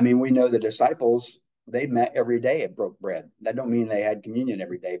 I mean, we know the disciples, they met every day and broke bread. That don't mean they had communion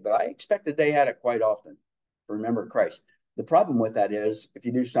every day, but I expect that they had it quite often to remember Christ. The problem with that is if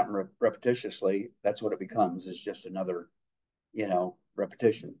you do something repetitiously, that's what it becomes. It's just another,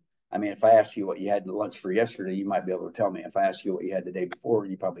 repetition. I mean, if I ask you what you had to lunch for yesterday, you might be able to tell me. If I ask you what you had the day before,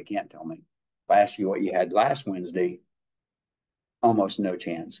 you probably can't tell me. If I ask you what you had last Wednesday, almost no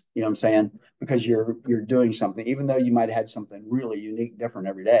chance. You know what I'm saying? Because you're doing something, even though you might have had something really unique, different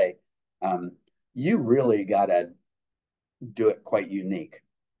every day. Um, you really got to do it quite unique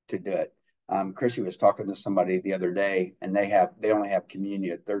to do it. Chrissy was talking to somebody the other day, and they only have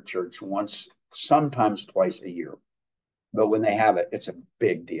communion at their church once, sometimes twice a year. But when they have it, it's a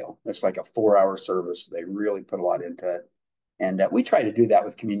big deal. It's like a 4-hour service. They really put a lot into it. And we try to do that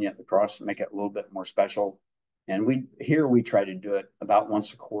with communion at the cross and make it a little bit more special. And we try to do it about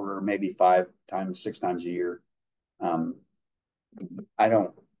once a quarter, maybe 5 times, 6 times a year. Um, I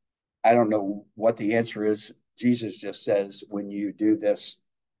don't I don't know what the answer is. Jesus just says, when you do this,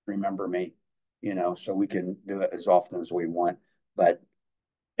 remember me, so we can do it as often as we want. But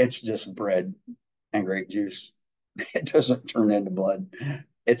it's just bread and grape juice. It doesn't turn into blood.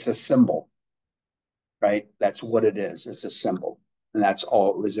 It's a symbol, right? That's what it is. It's a symbol. And that's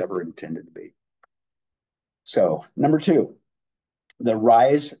all it was ever intended to be. So, number 2, the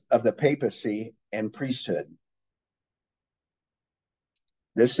rise of the papacy and priesthood.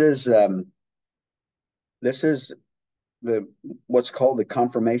 This is the what's called the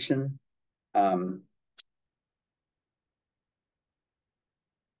confirmation. Um,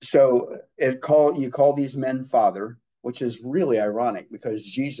 so you call these men father, which is really ironic because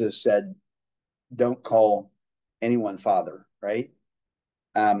Jesus said, "Don't call anyone father," right?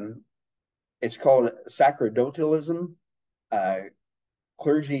 Um, it's called sacerdotalism, uh,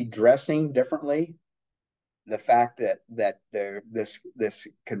 clergy dressing differently. The fact that this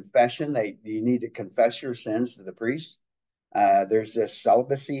confession, you need to confess your sins to the priest. There's this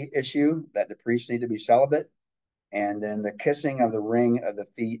celibacy issue that the priests need to be celibate, and then the kissing of the ring of the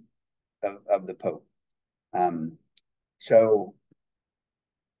feet of the Pope. Um, so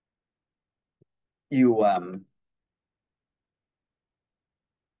you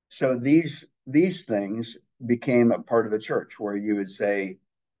so these things became a part of the church where you would say,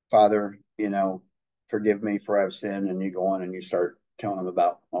 Father, forgive me for I've sinned, and you go on and you start telling them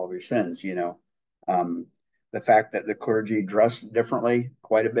about all of your sins. Um, the fact that the clergy dress differently,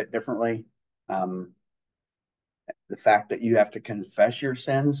 quite a bit differently. Um, the fact that you have to confess your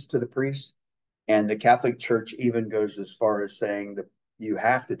sins to the priest. And the Catholic Church even goes as far as saying that you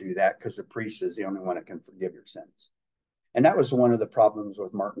have to do that because the priest is the only one that can forgive your sins. And that was one of the problems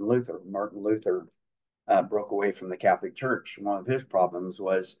with Martin Luther. Martin Luther broke away from the Catholic Church. One of his problems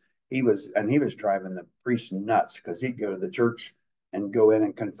was he was driving the priests nuts because he'd go to the church and go in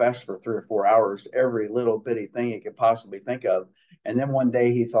and confess for 3 or 4 hours every little bitty thing he could possibly think of. And then one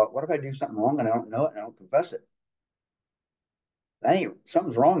day he thought, what if I do something wrong and I don't know it and I don't confess it?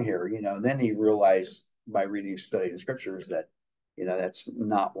 Something's wrong here. Then he realized by reading, studying the scriptures that, that's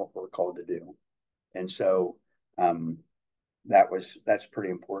not what we're called to do. And so um, that's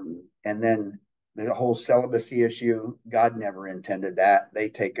pretty important. And then the whole celibacy issue, God never intended that. They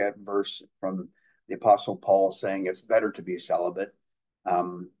take a verse from the Apostle Paul saying it's better to be celibate.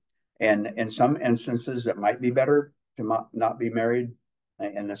 Um, and in some instances, it might be better to not be married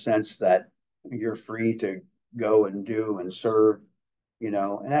in the sense that you're free to go and do and serve,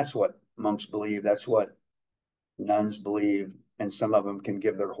 and that's what monks believe. That's what nuns believe. And some of them can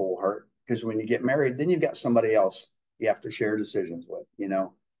give their whole heart. Because when you get married, then you've got somebody else you have to share decisions with.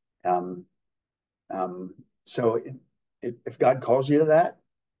 Um, um, so if God calls you to that,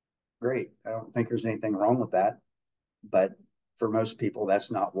 great. I don't think there's anything wrong with that. But for most people,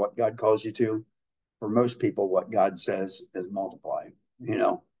 that's not what God calls you to. For most people, what God says is multiply,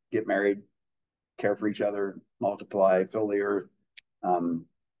 get married, care for each other, multiply, fill the earth. Um,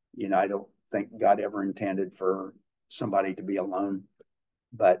 I don't think God ever intended for somebody to be alone.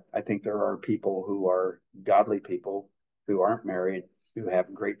 But I think there are people who are godly people who aren't married, who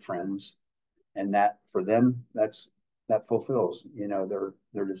have great friends, and that for them, that fulfills,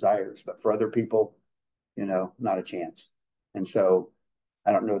 their desires. But for other people, not a chance. And so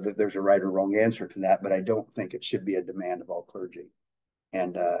I don't know that there's a right or wrong answer to that, but I don't think it should be a demand of all clergy.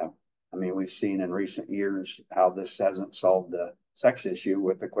 And I mean, we've seen in recent years how this hasn't solved the sex issue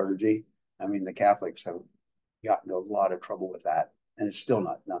with the clergy. I mean, the Catholics have gotten a lot of trouble with that, and it's still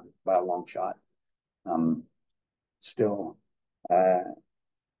not done by a long shot. Um, still, uh,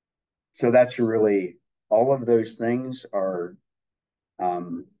 so that's really all of those things are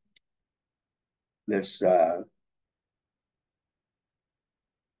um, this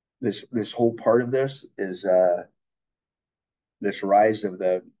this whole part of this is this rise of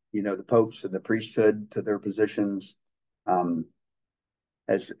the popes and the priesthood to their positions um,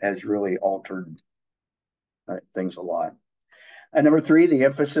 has really altered things a lot. And number 3, the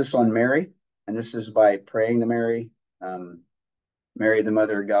emphasis on Mary, and this is by praying to Mary, Mary, the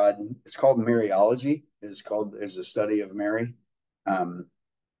Mother of God. It's called Mariology. Is the study of Mary, Um,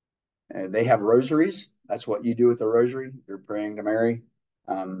 they have rosaries. That's what you do with the rosary. You're praying to Mary.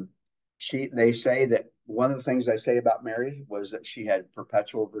 Um, they say that one of the things they say about Mary was that she had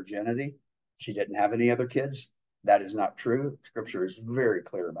perpetual virginity. She didn't have any other kids. That is not true. Scripture is very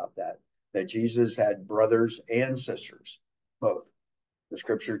clear about that. That Jesus had brothers and sisters, both. The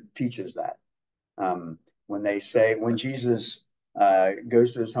Scripture teaches that. When Jesus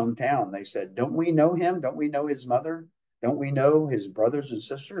goes to his hometown, they said, "Don't we know him? Don't we know his mother? Don't we know his brothers and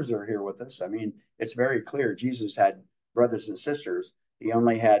sisters are here with us?" I mean, it's very clear Jesus had brothers and sisters. He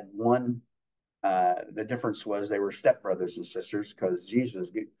only had one. The difference was they were stepbrothers and sisters because Jesus'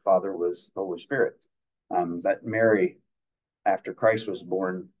 father was the Holy Spirit. But Mary, after Christ was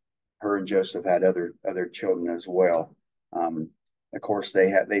born, her and Joseph had other children as well. Um, of course,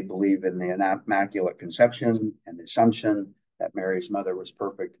 they believe in the Immaculate Conception and the Assumption that Mary's mother was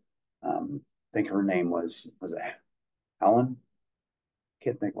perfect. I think her name was it Helen?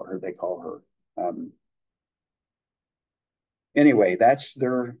 Can't think what they call her. Anyway, that's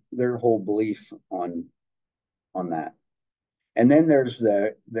their whole belief on that. And then there's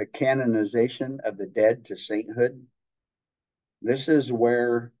the canonization of the dead to sainthood. This is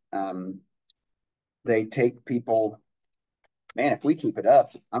where they take people. Man, if we keep it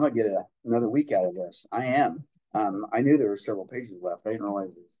up, I'm gonna get another week out of this. I am. I knew there were several pages left. I didn't realize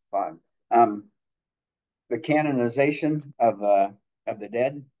it was 5. The canonization of the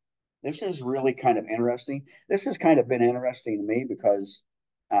dead. This is really kind of interesting. This has kind of been interesting to me because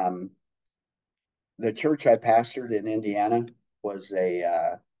um, the church I pastored in Indiana was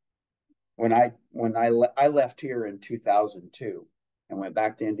a I left here in 2002 and went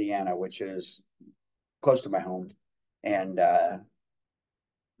back to Indiana, which is close to my home, and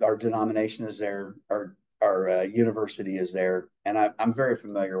our denomination is there, our university is there, and I'm very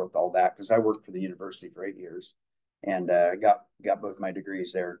familiar with all that because I worked for the university for 8 years, and got both my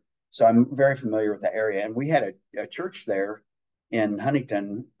degrees there. So I'm very familiar with the area. And we had a church there in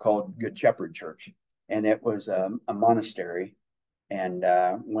Huntington called Good Shepherd Church, and it was a monastery. And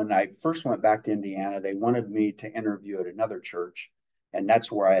when I first went back to Indiana, they wanted me to interview at another church, and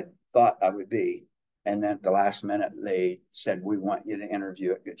that's where I thought I would be. And then at the last minute, they said, "We want you to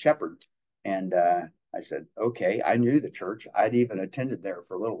interview at Good Shepherd." And I said, "Okay." I knew the church. I'd even attended there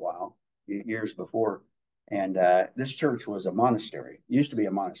for a little while, years before. And this church was a monastery, used to be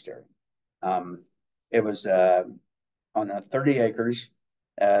a monastery. Um, it was on 30 acres.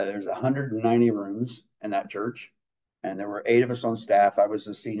 There's 190 rooms in that church, and there were 8 of us on staff. I was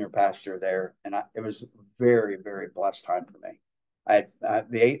the senior pastor there, and it was very, very blessed time for me.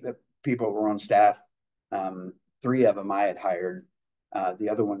 The 8 people who were on staff. 3 of them I had hired. The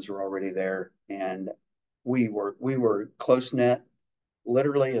other ones were already there, and we were close knit.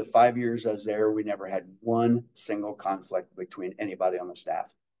 Literally, the 5 years I was there, we never had one single conflict between anybody on the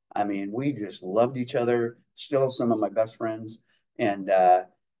staff. I mean, we just loved each other. Still, some of my best friends, and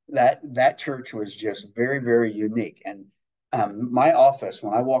that church was just very, very unique. And my office,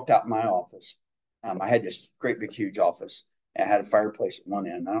 when I walked out my office, I had this great big huge office. I had a fireplace at one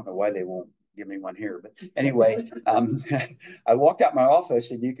end. I don't know why they won't give me one here, but anyway, I walked out my office,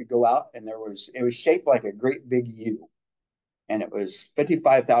 and you could go out, and it was shaped like a great big U, and it was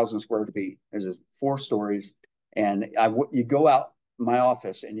 55,000 square feet. There's 4 stories, and you go out my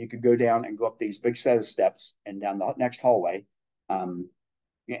office, and you could go down and go up these big set of steps and down the next hallway. Um,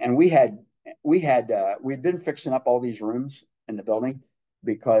 and we'd been fixing up all these rooms in the building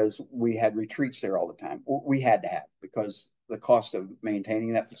because we had retreats there all the time. We had to have because the cost of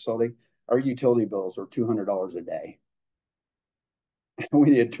maintaining that facility. Our utility bills were $200 a day. We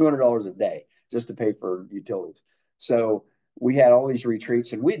needed $200 a day just to pay for utilities. So we had all these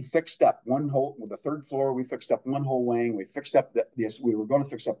retreats, and we'd fixed up one whole with the 3rd floor. We fixed up one whole wing. We fixed up this. We were going to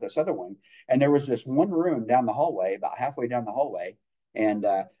fix up this other wing, and there was this one room down the hallway, about halfway down the hallway, and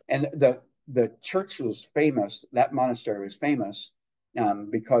the church was famous. That monastery was famous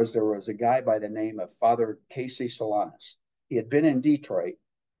because there was a guy by the name of Father Casey Solanus. He had been in Detroit,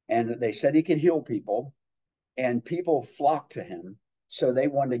 and they said he could heal people, and people flocked to him. So they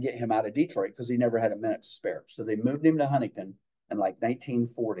wanted to get him out of Detroit because he never had a minute to spare. So they moved him to Huntington in like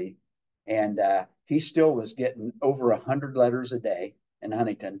 1940, and he still was getting over 100 letters a day in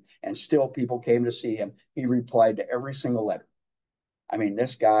Huntington, and still people came to see him. He replied to every single letter. I mean,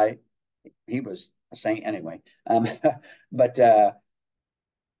 this guy, he was a saint anyway. But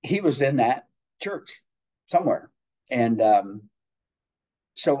he was in that church somewhere, and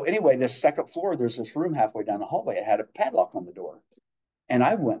so anyway, this 2nd floor, there's this room halfway down the hallway. It had a padlock on the door. And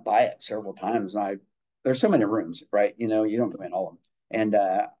I went by it several times. There's so many rooms, right? You know, you don't go in all of them. And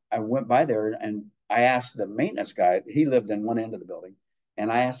I went by there, and I asked the maintenance guy, he lived in one end of the building,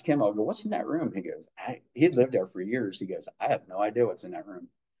 and I asked him, I go, what's in that room? He goes, he'd lived there for years. He goes, I have no idea what's in that room.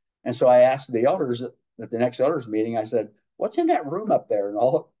 And so I asked the elders at the next elders meeting, I said, what's in that room up there? And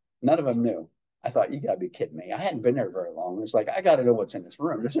none of them knew. I thought, you got to be kidding me. I hadn't been there very long. It's like, I got to know what's in this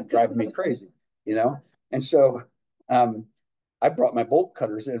room. This is driving me crazy, you know? And so I brought my bolt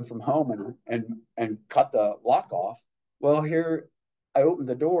cutters in from home and cut the lock off. Well, here I opened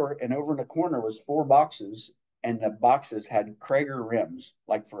the door, and over in the corner was 4 boxes, and the boxes had Krager rims,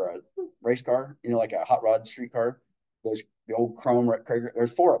 like for a race car, like a hot rod street car. Those the old chrome Krager.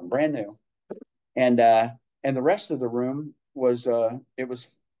 There's 4 of them, brand new, and the rest of the room was it was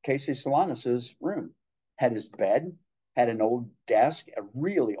Casey Solanas' room. Had his bed, had an old desk, a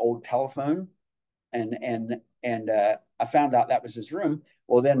really old telephone, and I found out that was his room.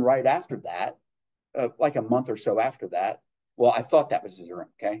 Well, then right after that, like a month or so after that, well, I thought that was his room.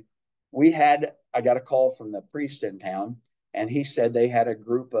 Okay, I got a call from the priest in town, and he said they had a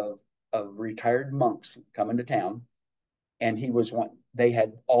group of retired monks coming to town, and they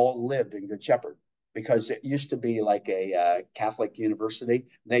had all lived in Good Shepherd because it used to be like a Catholic university.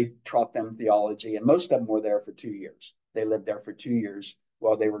 They taught them theology, and most of them were there for 2 years. They lived there for 2 years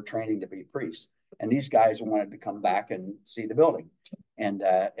while they were training to be priests. And these guys wanted to come back and see the building and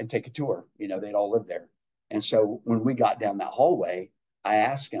take a tour. They'd all lived there. And so when we got down that hallway, I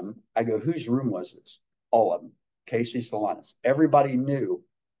asked him, I go, whose room was this? All of them, Casey Solanas. Everybody knew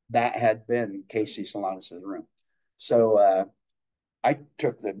that had been Casey Solanas' room. So I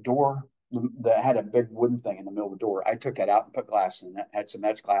took the door that had a big wooden thing in the middle of the door. I took it out and put glass in it, had some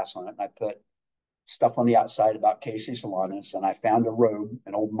etched glass on it, and I put stuff on the outside about Casey Solanas, and I found a robe,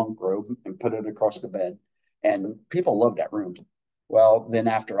 an old monk robe, and put it across the bed. And people loved that room. Well, then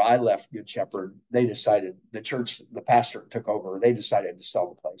after I left Good Shepherd, they decided, the church, the pastor took over, they decided to sell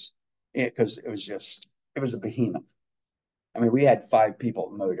the place because it was a behemoth. I mean, we had 5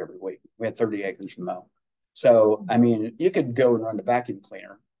 people mowed every week. We had 30 acres to mow. So, I mean, you could go and run the vacuum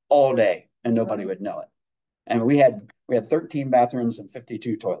cleaner all day and nobody would know it. And we had 13 bathrooms and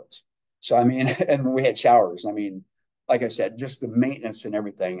 52 toilets. So, I mean, and we had showers. I mean, like I said, just the maintenance and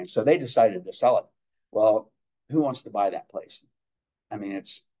everything. And so they decided to sell it. Well, who wants to buy that place? I mean,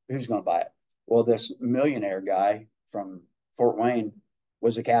 who's going to buy it? Well, this millionaire guy from Fort Wayne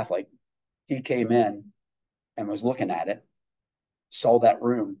was a Catholic. He came in and was looking at it, saw that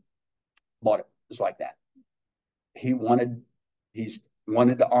room, bought it. It was like that. He's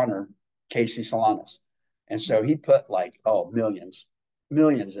wanted to honor Casey Solanas. And so he put millions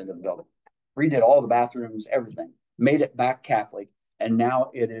into the building, redid all the bathrooms, everything, made it back Catholic. And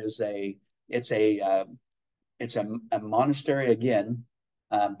now it's a monastery again.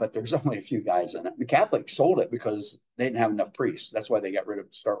 But there's only a few guys in it. The Catholics sold it because they didn't have enough priests. That's why they got rid of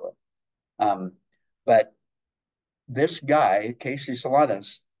it to start with. But this guy, Casey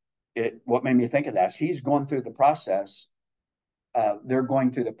Solanas, what made me think of that is he's going through the process. They're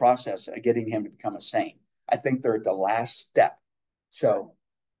going through the process of getting him to become a saint. I think they're at the last step. So,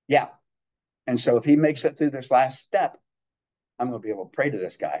 yeah. And so if he makes it through this last step, I'm going to be able to pray to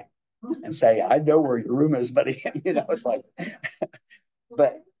this guy and say, I know where your room is, buddy. It's like,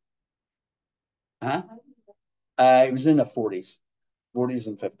 but, huh? It was in the 40s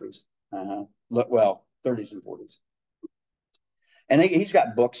and 50s. Well, 30s and 40s. And he's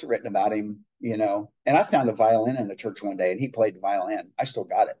got books written about him, And I found a violin in the church one day, and he played the violin. I still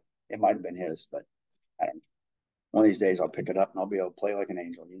got it. It might have been his, but I don't know. One of these days I'll pick it up and I'll be able to play like an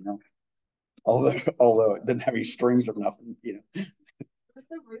angel, Although it didn't have any strings or nothing, Was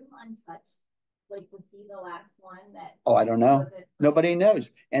the room untouched? Like, was he the last one that? Oh, I don't know. Nobody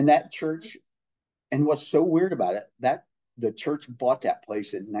knows. And that church, and what's so weird about it, that the church bought that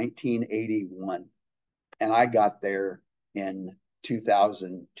place in 1981, and I got there in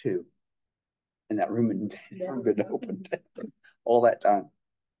 2002, and that room had never been opened all that time.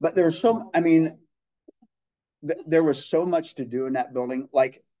 But there was so much to do in that building.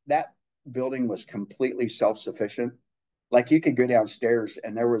 Like, that building was completely self-sufficient. Like, you could go downstairs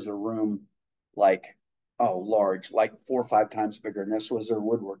and there was a room large, like 4 or 5 times bigger, and this was their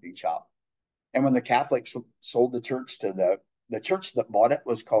woodworking shop. And when the Catholics sold the church to the church that bought it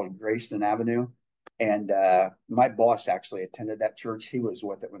was called Grayston Avenue. And my boss actually attended that church. He was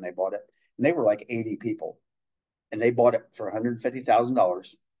with it when they bought it. And they were like 80 people. And they bought it for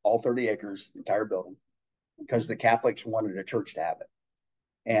 $150,000, all 30 acres, the entire building, because the Catholics wanted a church to have it.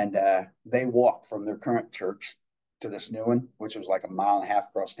 And they walked from their current church to this new one, which was like a mile and a half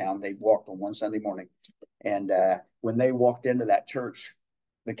across town. They walked on one Sunday morning. And when they walked into that church,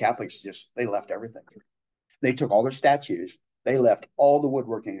 the Catholics they left everything. They took all their statues. They left all the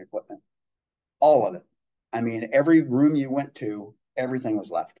woodworking equipment, all of it. I mean, every room you went to, everything was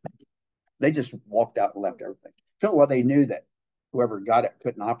left. They just walked out and left everything. Well, they knew that whoever got it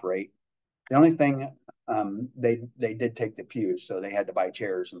couldn't operate. The only thing they did take the pews, so they had to buy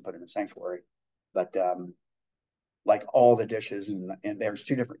chairs and put in a sanctuary. But like all the dishes and there's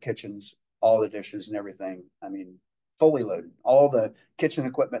two different kitchens, all the dishes and everything. I mean, fully loaded. All the kitchen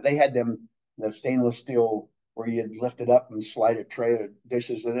equipment. They had them the stainless steel where you'd lift it up and slide a tray of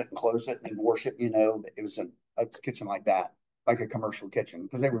dishes in it and close it and wash it. You know, it was a kitchen like that, like a commercial kitchen,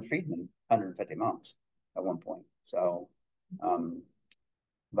 because they were feeding 150 moms at one point. So, um,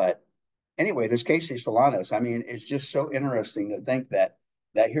 but anyway, this Casey Solanos, I mean, it's just so interesting to think that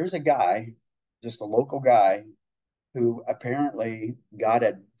here's a guy, just a local guy, who apparently God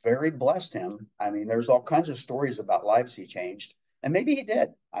had very blessed him. I mean, there's all kinds of stories about lives he changed, and maybe he did.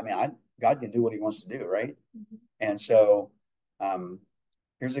 I mean, God can do what he wants to do, right? Mm-hmm. And so, um,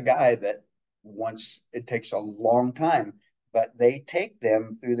 here's a guy that once it takes a long time, but they take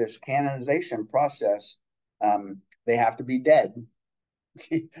them through this canonization process. They have to be dead.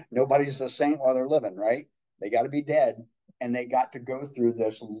 Nobody's a saint while they're living, right? They got to be dead, and they got to go through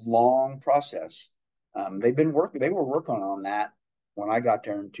this long process. They were working on that when I got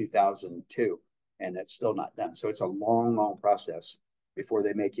there in 2002, and it's still not done. So it's a long, long process before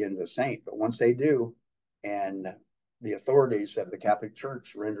they make you into a saint. But once they do, and the authorities of the Catholic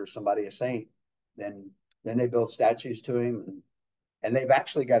Church render somebody a saint, then they build statues to him, and they've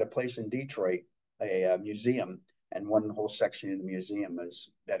actually got a place in Detroit, a museum, and one whole section of the museum is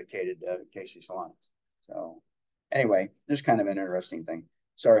dedicated to Casey Solanas. So anyway, just kind of an interesting thing.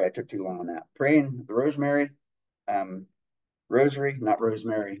 Sorry, I took too long on that. Praying the Rosemary, Rosary, not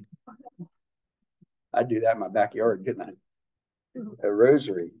Rosemary. I'd do that in my backyard, couldn't I? A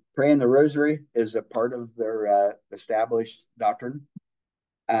rosary. Praying the Rosary is a part of their established doctrine.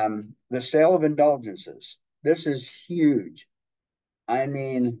 The sale of indulgences. This is huge. I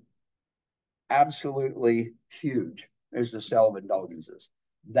mean, absolutely huge is the sale of indulgences.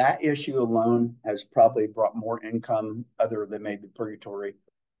 That issue alone has probably brought more income, other than maybe purgatory,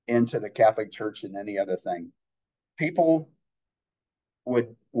 into the Catholic Church than any other thing. People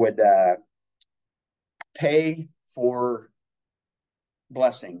would pay for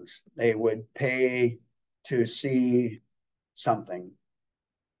blessings. They would pay to see something.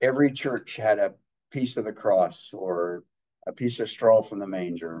 Every church had a piece of the cross or a piece of straw from the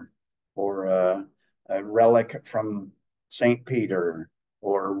manger or a relic from St. Peter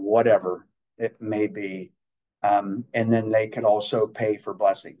or whatever it may be. And then they could also pay for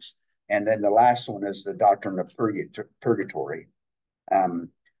blessings. And then the last one is the doctrine of purgatory.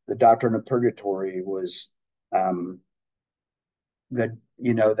 The doctrine of purgatory was that,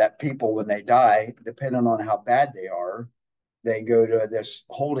 you know, that people, when they die, depending on how bad they are, they go to this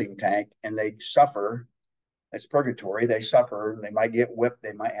holding tank and they suffer. It's purgatory. They suffer. They might get whipped.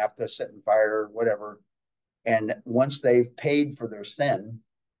 They might have to sit in fire, whatever. And once they've paid for their sin,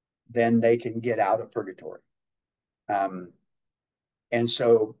 then they can get out of purgatory. And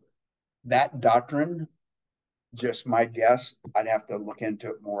so that doctrine, just my guess, I'd have to look into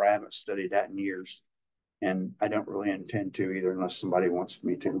it more. I haven't studied that in years, and I don't really intend to either, unless somebody wants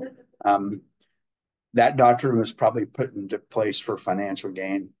me to. That doctrine was probably put into place for financial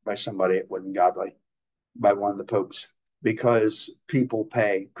gain by somebody that wasn't godly, by one of the popes, because people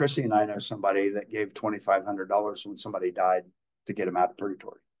pay. Chrissy and I know somebody that gave $2,500 when somebody died to get him out of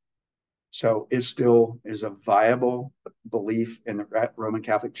purgatory. So it still is a viable belief in the Roman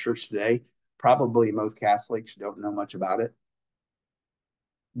Catholic Church today. Probably most Catholics don't know much about it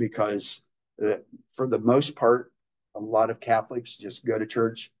because for the most part, a lot of Catholics just go to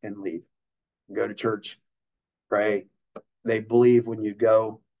church and leave. Go to church, pray. They believe when you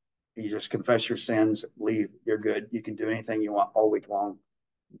go, you just confess your sins, leave, you're good. You can do anything you want all week long.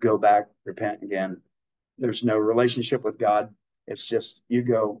 Go back, repent again. There's no relationship with God. It's just you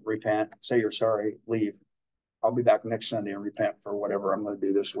go, repent, say you're sorry, leave. I'll be back next Sunday and repent for whatever I'm going to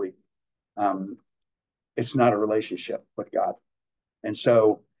do this week. It's not a relationship with God. And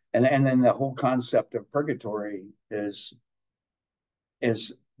so, and then the whole concept of purgatory is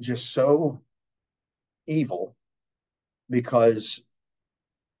just so evil, because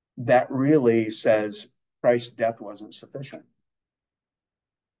that really says Christ's death wasn't sufficient.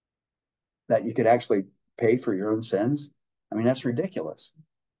 That you could actually pay for your own sins. I mean, that's ridiculous.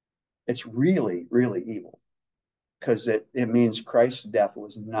 It's really, really evil, because it means Christ's death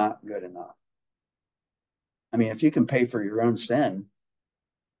was not good enough. I mean, if you can pay for your own sin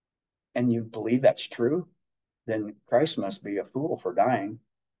and you believe that's true, then Christ must be a fool for dying.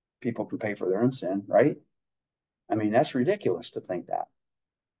 People can pay for their own sin, right? I mean, that's ridiculous to think that.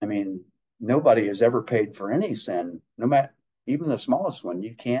 I mean, nobody has ever paid for any sin, no matter even the smallest one.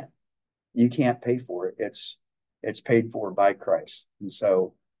 You can't pay for it. It's paid for by Christ, and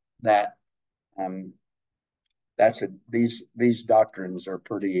so that um, these doctrines are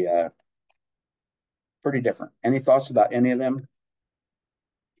pretty different. Any thoughts about any of them?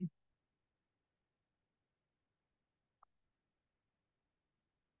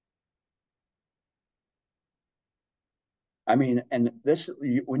 I mean, and this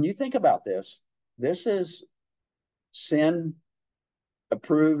when you think about this, this is sin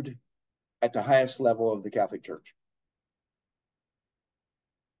approved at the highest level of the Catholic Church.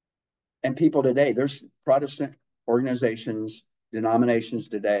 And people today, there's Protestant organizations, denominations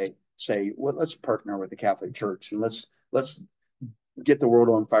today say, well, let's partner with the Catholic Church and let's get the world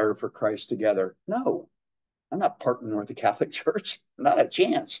on fire for Christ together. No, I'm not partnering with the Catholic Church. Not a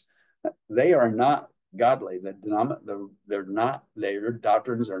chance. They are not godly. They're not. Their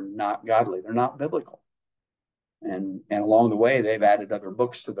doctrines are not godly. They're not biblical. And along the way, they've added other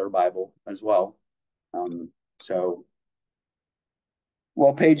books to their Bible as well. So,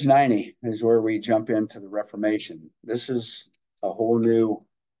 well, page 90 is where we jump into the Reformation. This is a whole new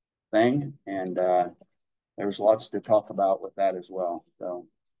thing, and there's lots to talk about with that as well. So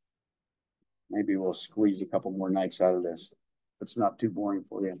maybe we'll squeeze a couple more nights out of this. If it's not too boring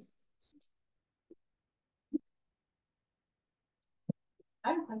for you.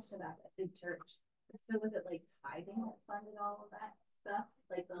 I have a question about that big church. So was it like tithing that funded all of that stuff?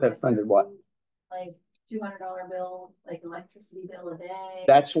 Like the That funded what? Like $200 bill, like electricity bill a day.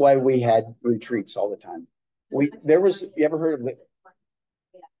 That's why we had retreats all the time. You ever heard of it?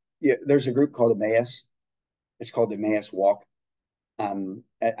 Yeah, there's a group called Emmaus. It's called the Emmaus Walk.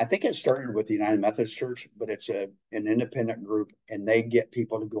 I think it started with the United Methodist Church, but it's an independent group, and they get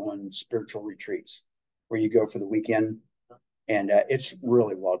people to go on spiritual retreats where you go for the weekend, and it's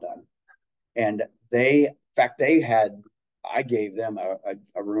really well done. And in fact, I gave them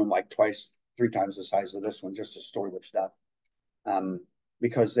a room like twice, three times the size of this one just to store their stuff,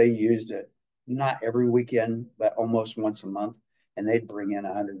 because they used it not every weekend, but almost once a month, and they'd bring in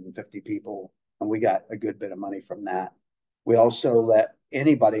 150 people, and we got a good bit of money from that. We also let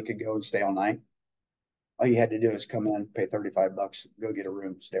anybody could go and stay all night. All you had to do is come in, pay $35, go get a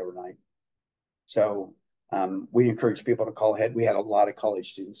room, stay overnight. So we encouraged people to call ahead. We had a lot of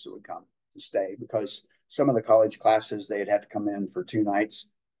college students that would come to stay because some of the college classes, they'd have to come in for 2 nights,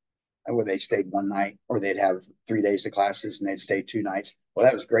 where they stayed one night, or they'd have 3 days of classes and they'd stay 2 nights. Well,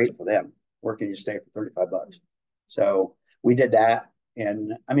 that was great for them. Where can you stay for $35? So we did that.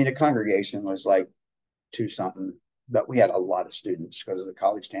 And I mean, a congregation was like 2 something, but we had a lot of students because of the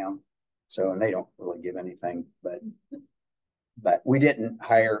college town. So, and they don't really give anything, but we didn't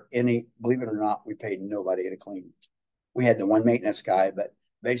hire any, believe it or not, we paid nobody to clean. We had the one maintenance guy, but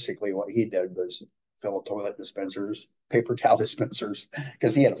basically what he did was fill toilet dispensers, paper towel dispensers,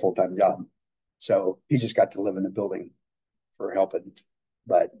 because he had a full-time job. So he just got to live in the building for helping.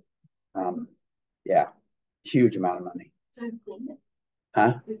 But yeah, huge amount of money. So clean it.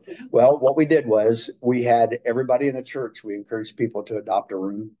 Huh? Well, what we did was we had everybody in the church, we encouraged people to adopt a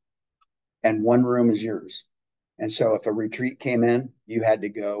room, and one room is yours. And so if a retreat came in, you had to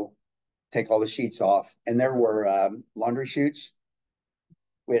go take all the sheets off. And there were laundry chutes.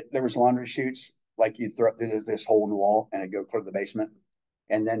 There was laundry chutes like you throw through this hole in the wall and it'd go to the basement.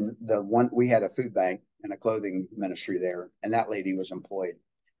 And then we had a food bank and a clothing ministry there, and that lady was employed,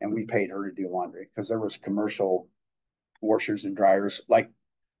 and we paid her to do laundry because there was commercial washers and dryers. Like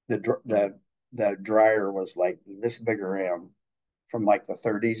the dryer was like this big around, from like the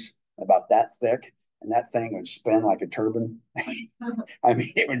 30s, about that thick, and that thing would spin like a turbine. I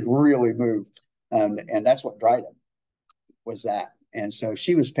mean, it would really move, and that's what dried it, was that. And so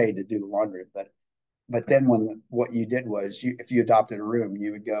she was paid to do the laundry, but then what you did was, if you adopted a room,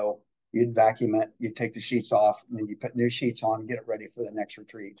 you would go, you'd vacuum it, you'd take the sheets off, and then you put new sheets on, get it ready for the next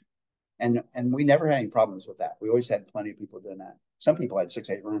retreat. And we never had any problems with that. We always had plenty of people doing that. Some people had 6,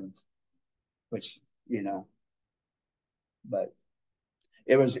 8 rooms, which, but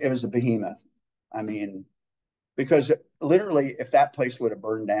it was a behemoth. I mean, because literally, if that place would have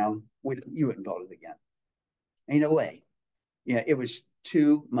burned down, you wouldn't build it again. Ain't no way. Yeah, it was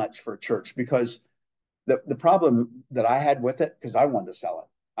too much for a church, because the problem that I had with it, because I wanted to sell it.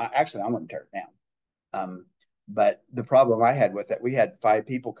 I wanted to tear it down. But the problem I had with it, we had 5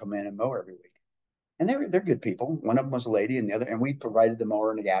 people come in and mow every week, and they're good people. One of them was a lady, and the other, and we provided the mower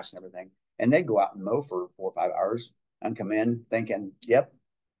and the gas and everything. And they'd go out and mow for 4 or 5 hours and come in thinking, "Yep,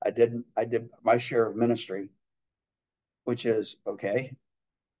 I did my share of ministry," which is okay,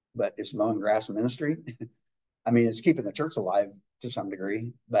 but it's mowing grass ministry. I mean, it's keeping the church alive to some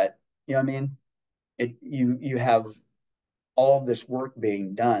degree, but You know what I mean? You have all of this work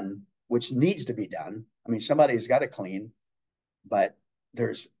being done, which needs to be done. I mean, somebody's got to clean, but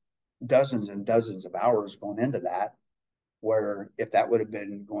there's dozens and dozens of hours going into that. Where if that would have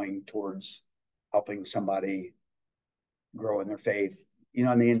been going towards helping somebody grow in their faith, you know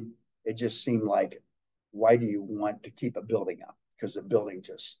what I mean? It just seemed like, why do you want to keep a building up? Because the building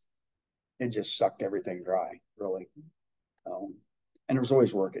just sucked everything dry, really. And there was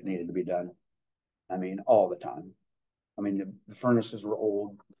always work that needed to be done. I mean, all the time. I mean, the furnaces were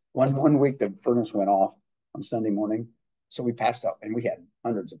old. One week the furnace went off on Sunday morning, so we passed out, and we had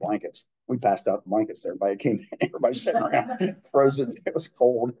hundreds of blankets. We passed out blankets. Everybody came in, everybody sitting around, frozen. It was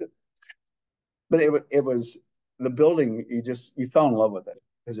cold, but it was the building. You fell in love with it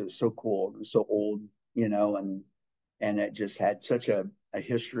because it was so cool. It was so old, and it just had such a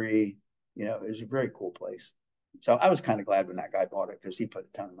history. It was a very cool place. So I was kind of glad when that guy bought it because he put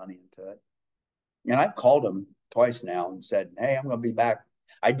a ton of money into it. And I've called him twice now and said, "Hey, I'm going to be back."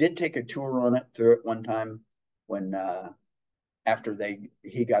 I did take a tour on it through it one time when after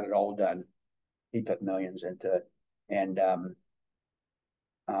he got it all done. He put millions into it, and um,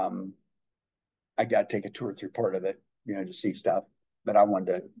 I got to take a tour through part of it, to see stuff. But I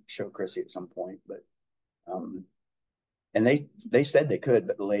wanted to show Chrissy at some point. But and they said they could,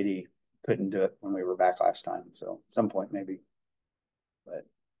 but the lady couldn't do it when we were back last time. So at some point maybe. But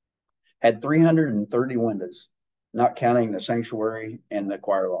had 330 windows, not counting the sanctuary and the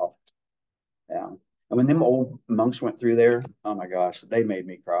choir loft. Yeah. And when them old monks went through there, oh my gosh, they made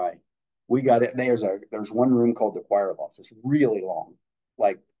me cry. We got it. There's one room called the choir loft. It's really long,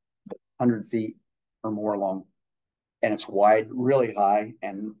 like 100 feet or more long. And it's wide, really high,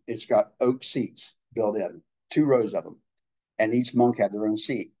 and it's got oak seats built in, 2 rows of them. And each monk had their own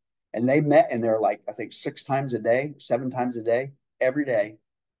seat. And they met in there like, I think 6 times a day, 7 times a day, every day.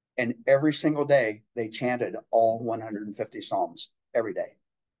 And every single day they chanted all 150 Psalms every day.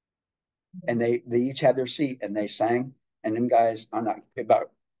 And they each had their seat and they sang. And them guys, I'm not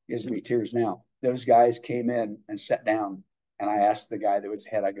about gives me tears now. Those guys came in and sat down. And I asked the guy that was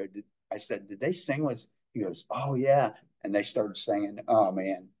head, I said, did they sing with? He goes, oh yeah. And they started singing. Oh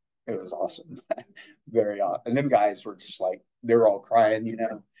man, it was awesome. Very awesome. And them guys were just like, they're all crying.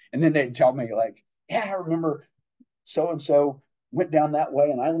 And then they'd tell me like, yeah, I remember so and so went down that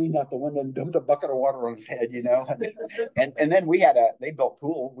way, and I leaned out the window and dumped a bucket of water on his head. And then they built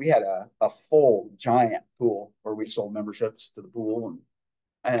pool. We had a full giant pool where we sold memberships to the pool,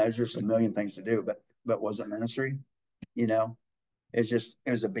 and there's just a million things to do, but was it ministry? You know, it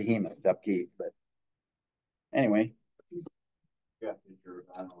was a behemoth to upkeep. But anyway, Yeah, picture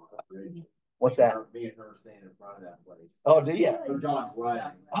of what's that? Me and her standing in front of that place. Oh, do you? For John's wedding.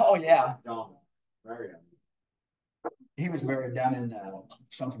 Oh yeah. John married him. He was married down in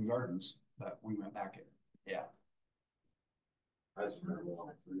Sunken Gardens, but we went back in. Yeah. I just remember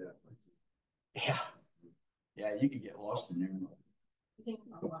walking through that place. Yeah. Yeah, you could get lost in there.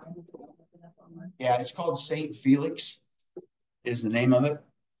 Yeah, it's called St. Felix is the name of it.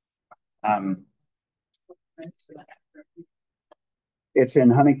 It's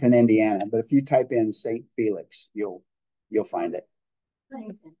in Huntington, Indiana, but if you type in St. Felix, you'll find it.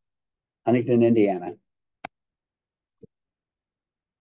 Huntington, Indiana.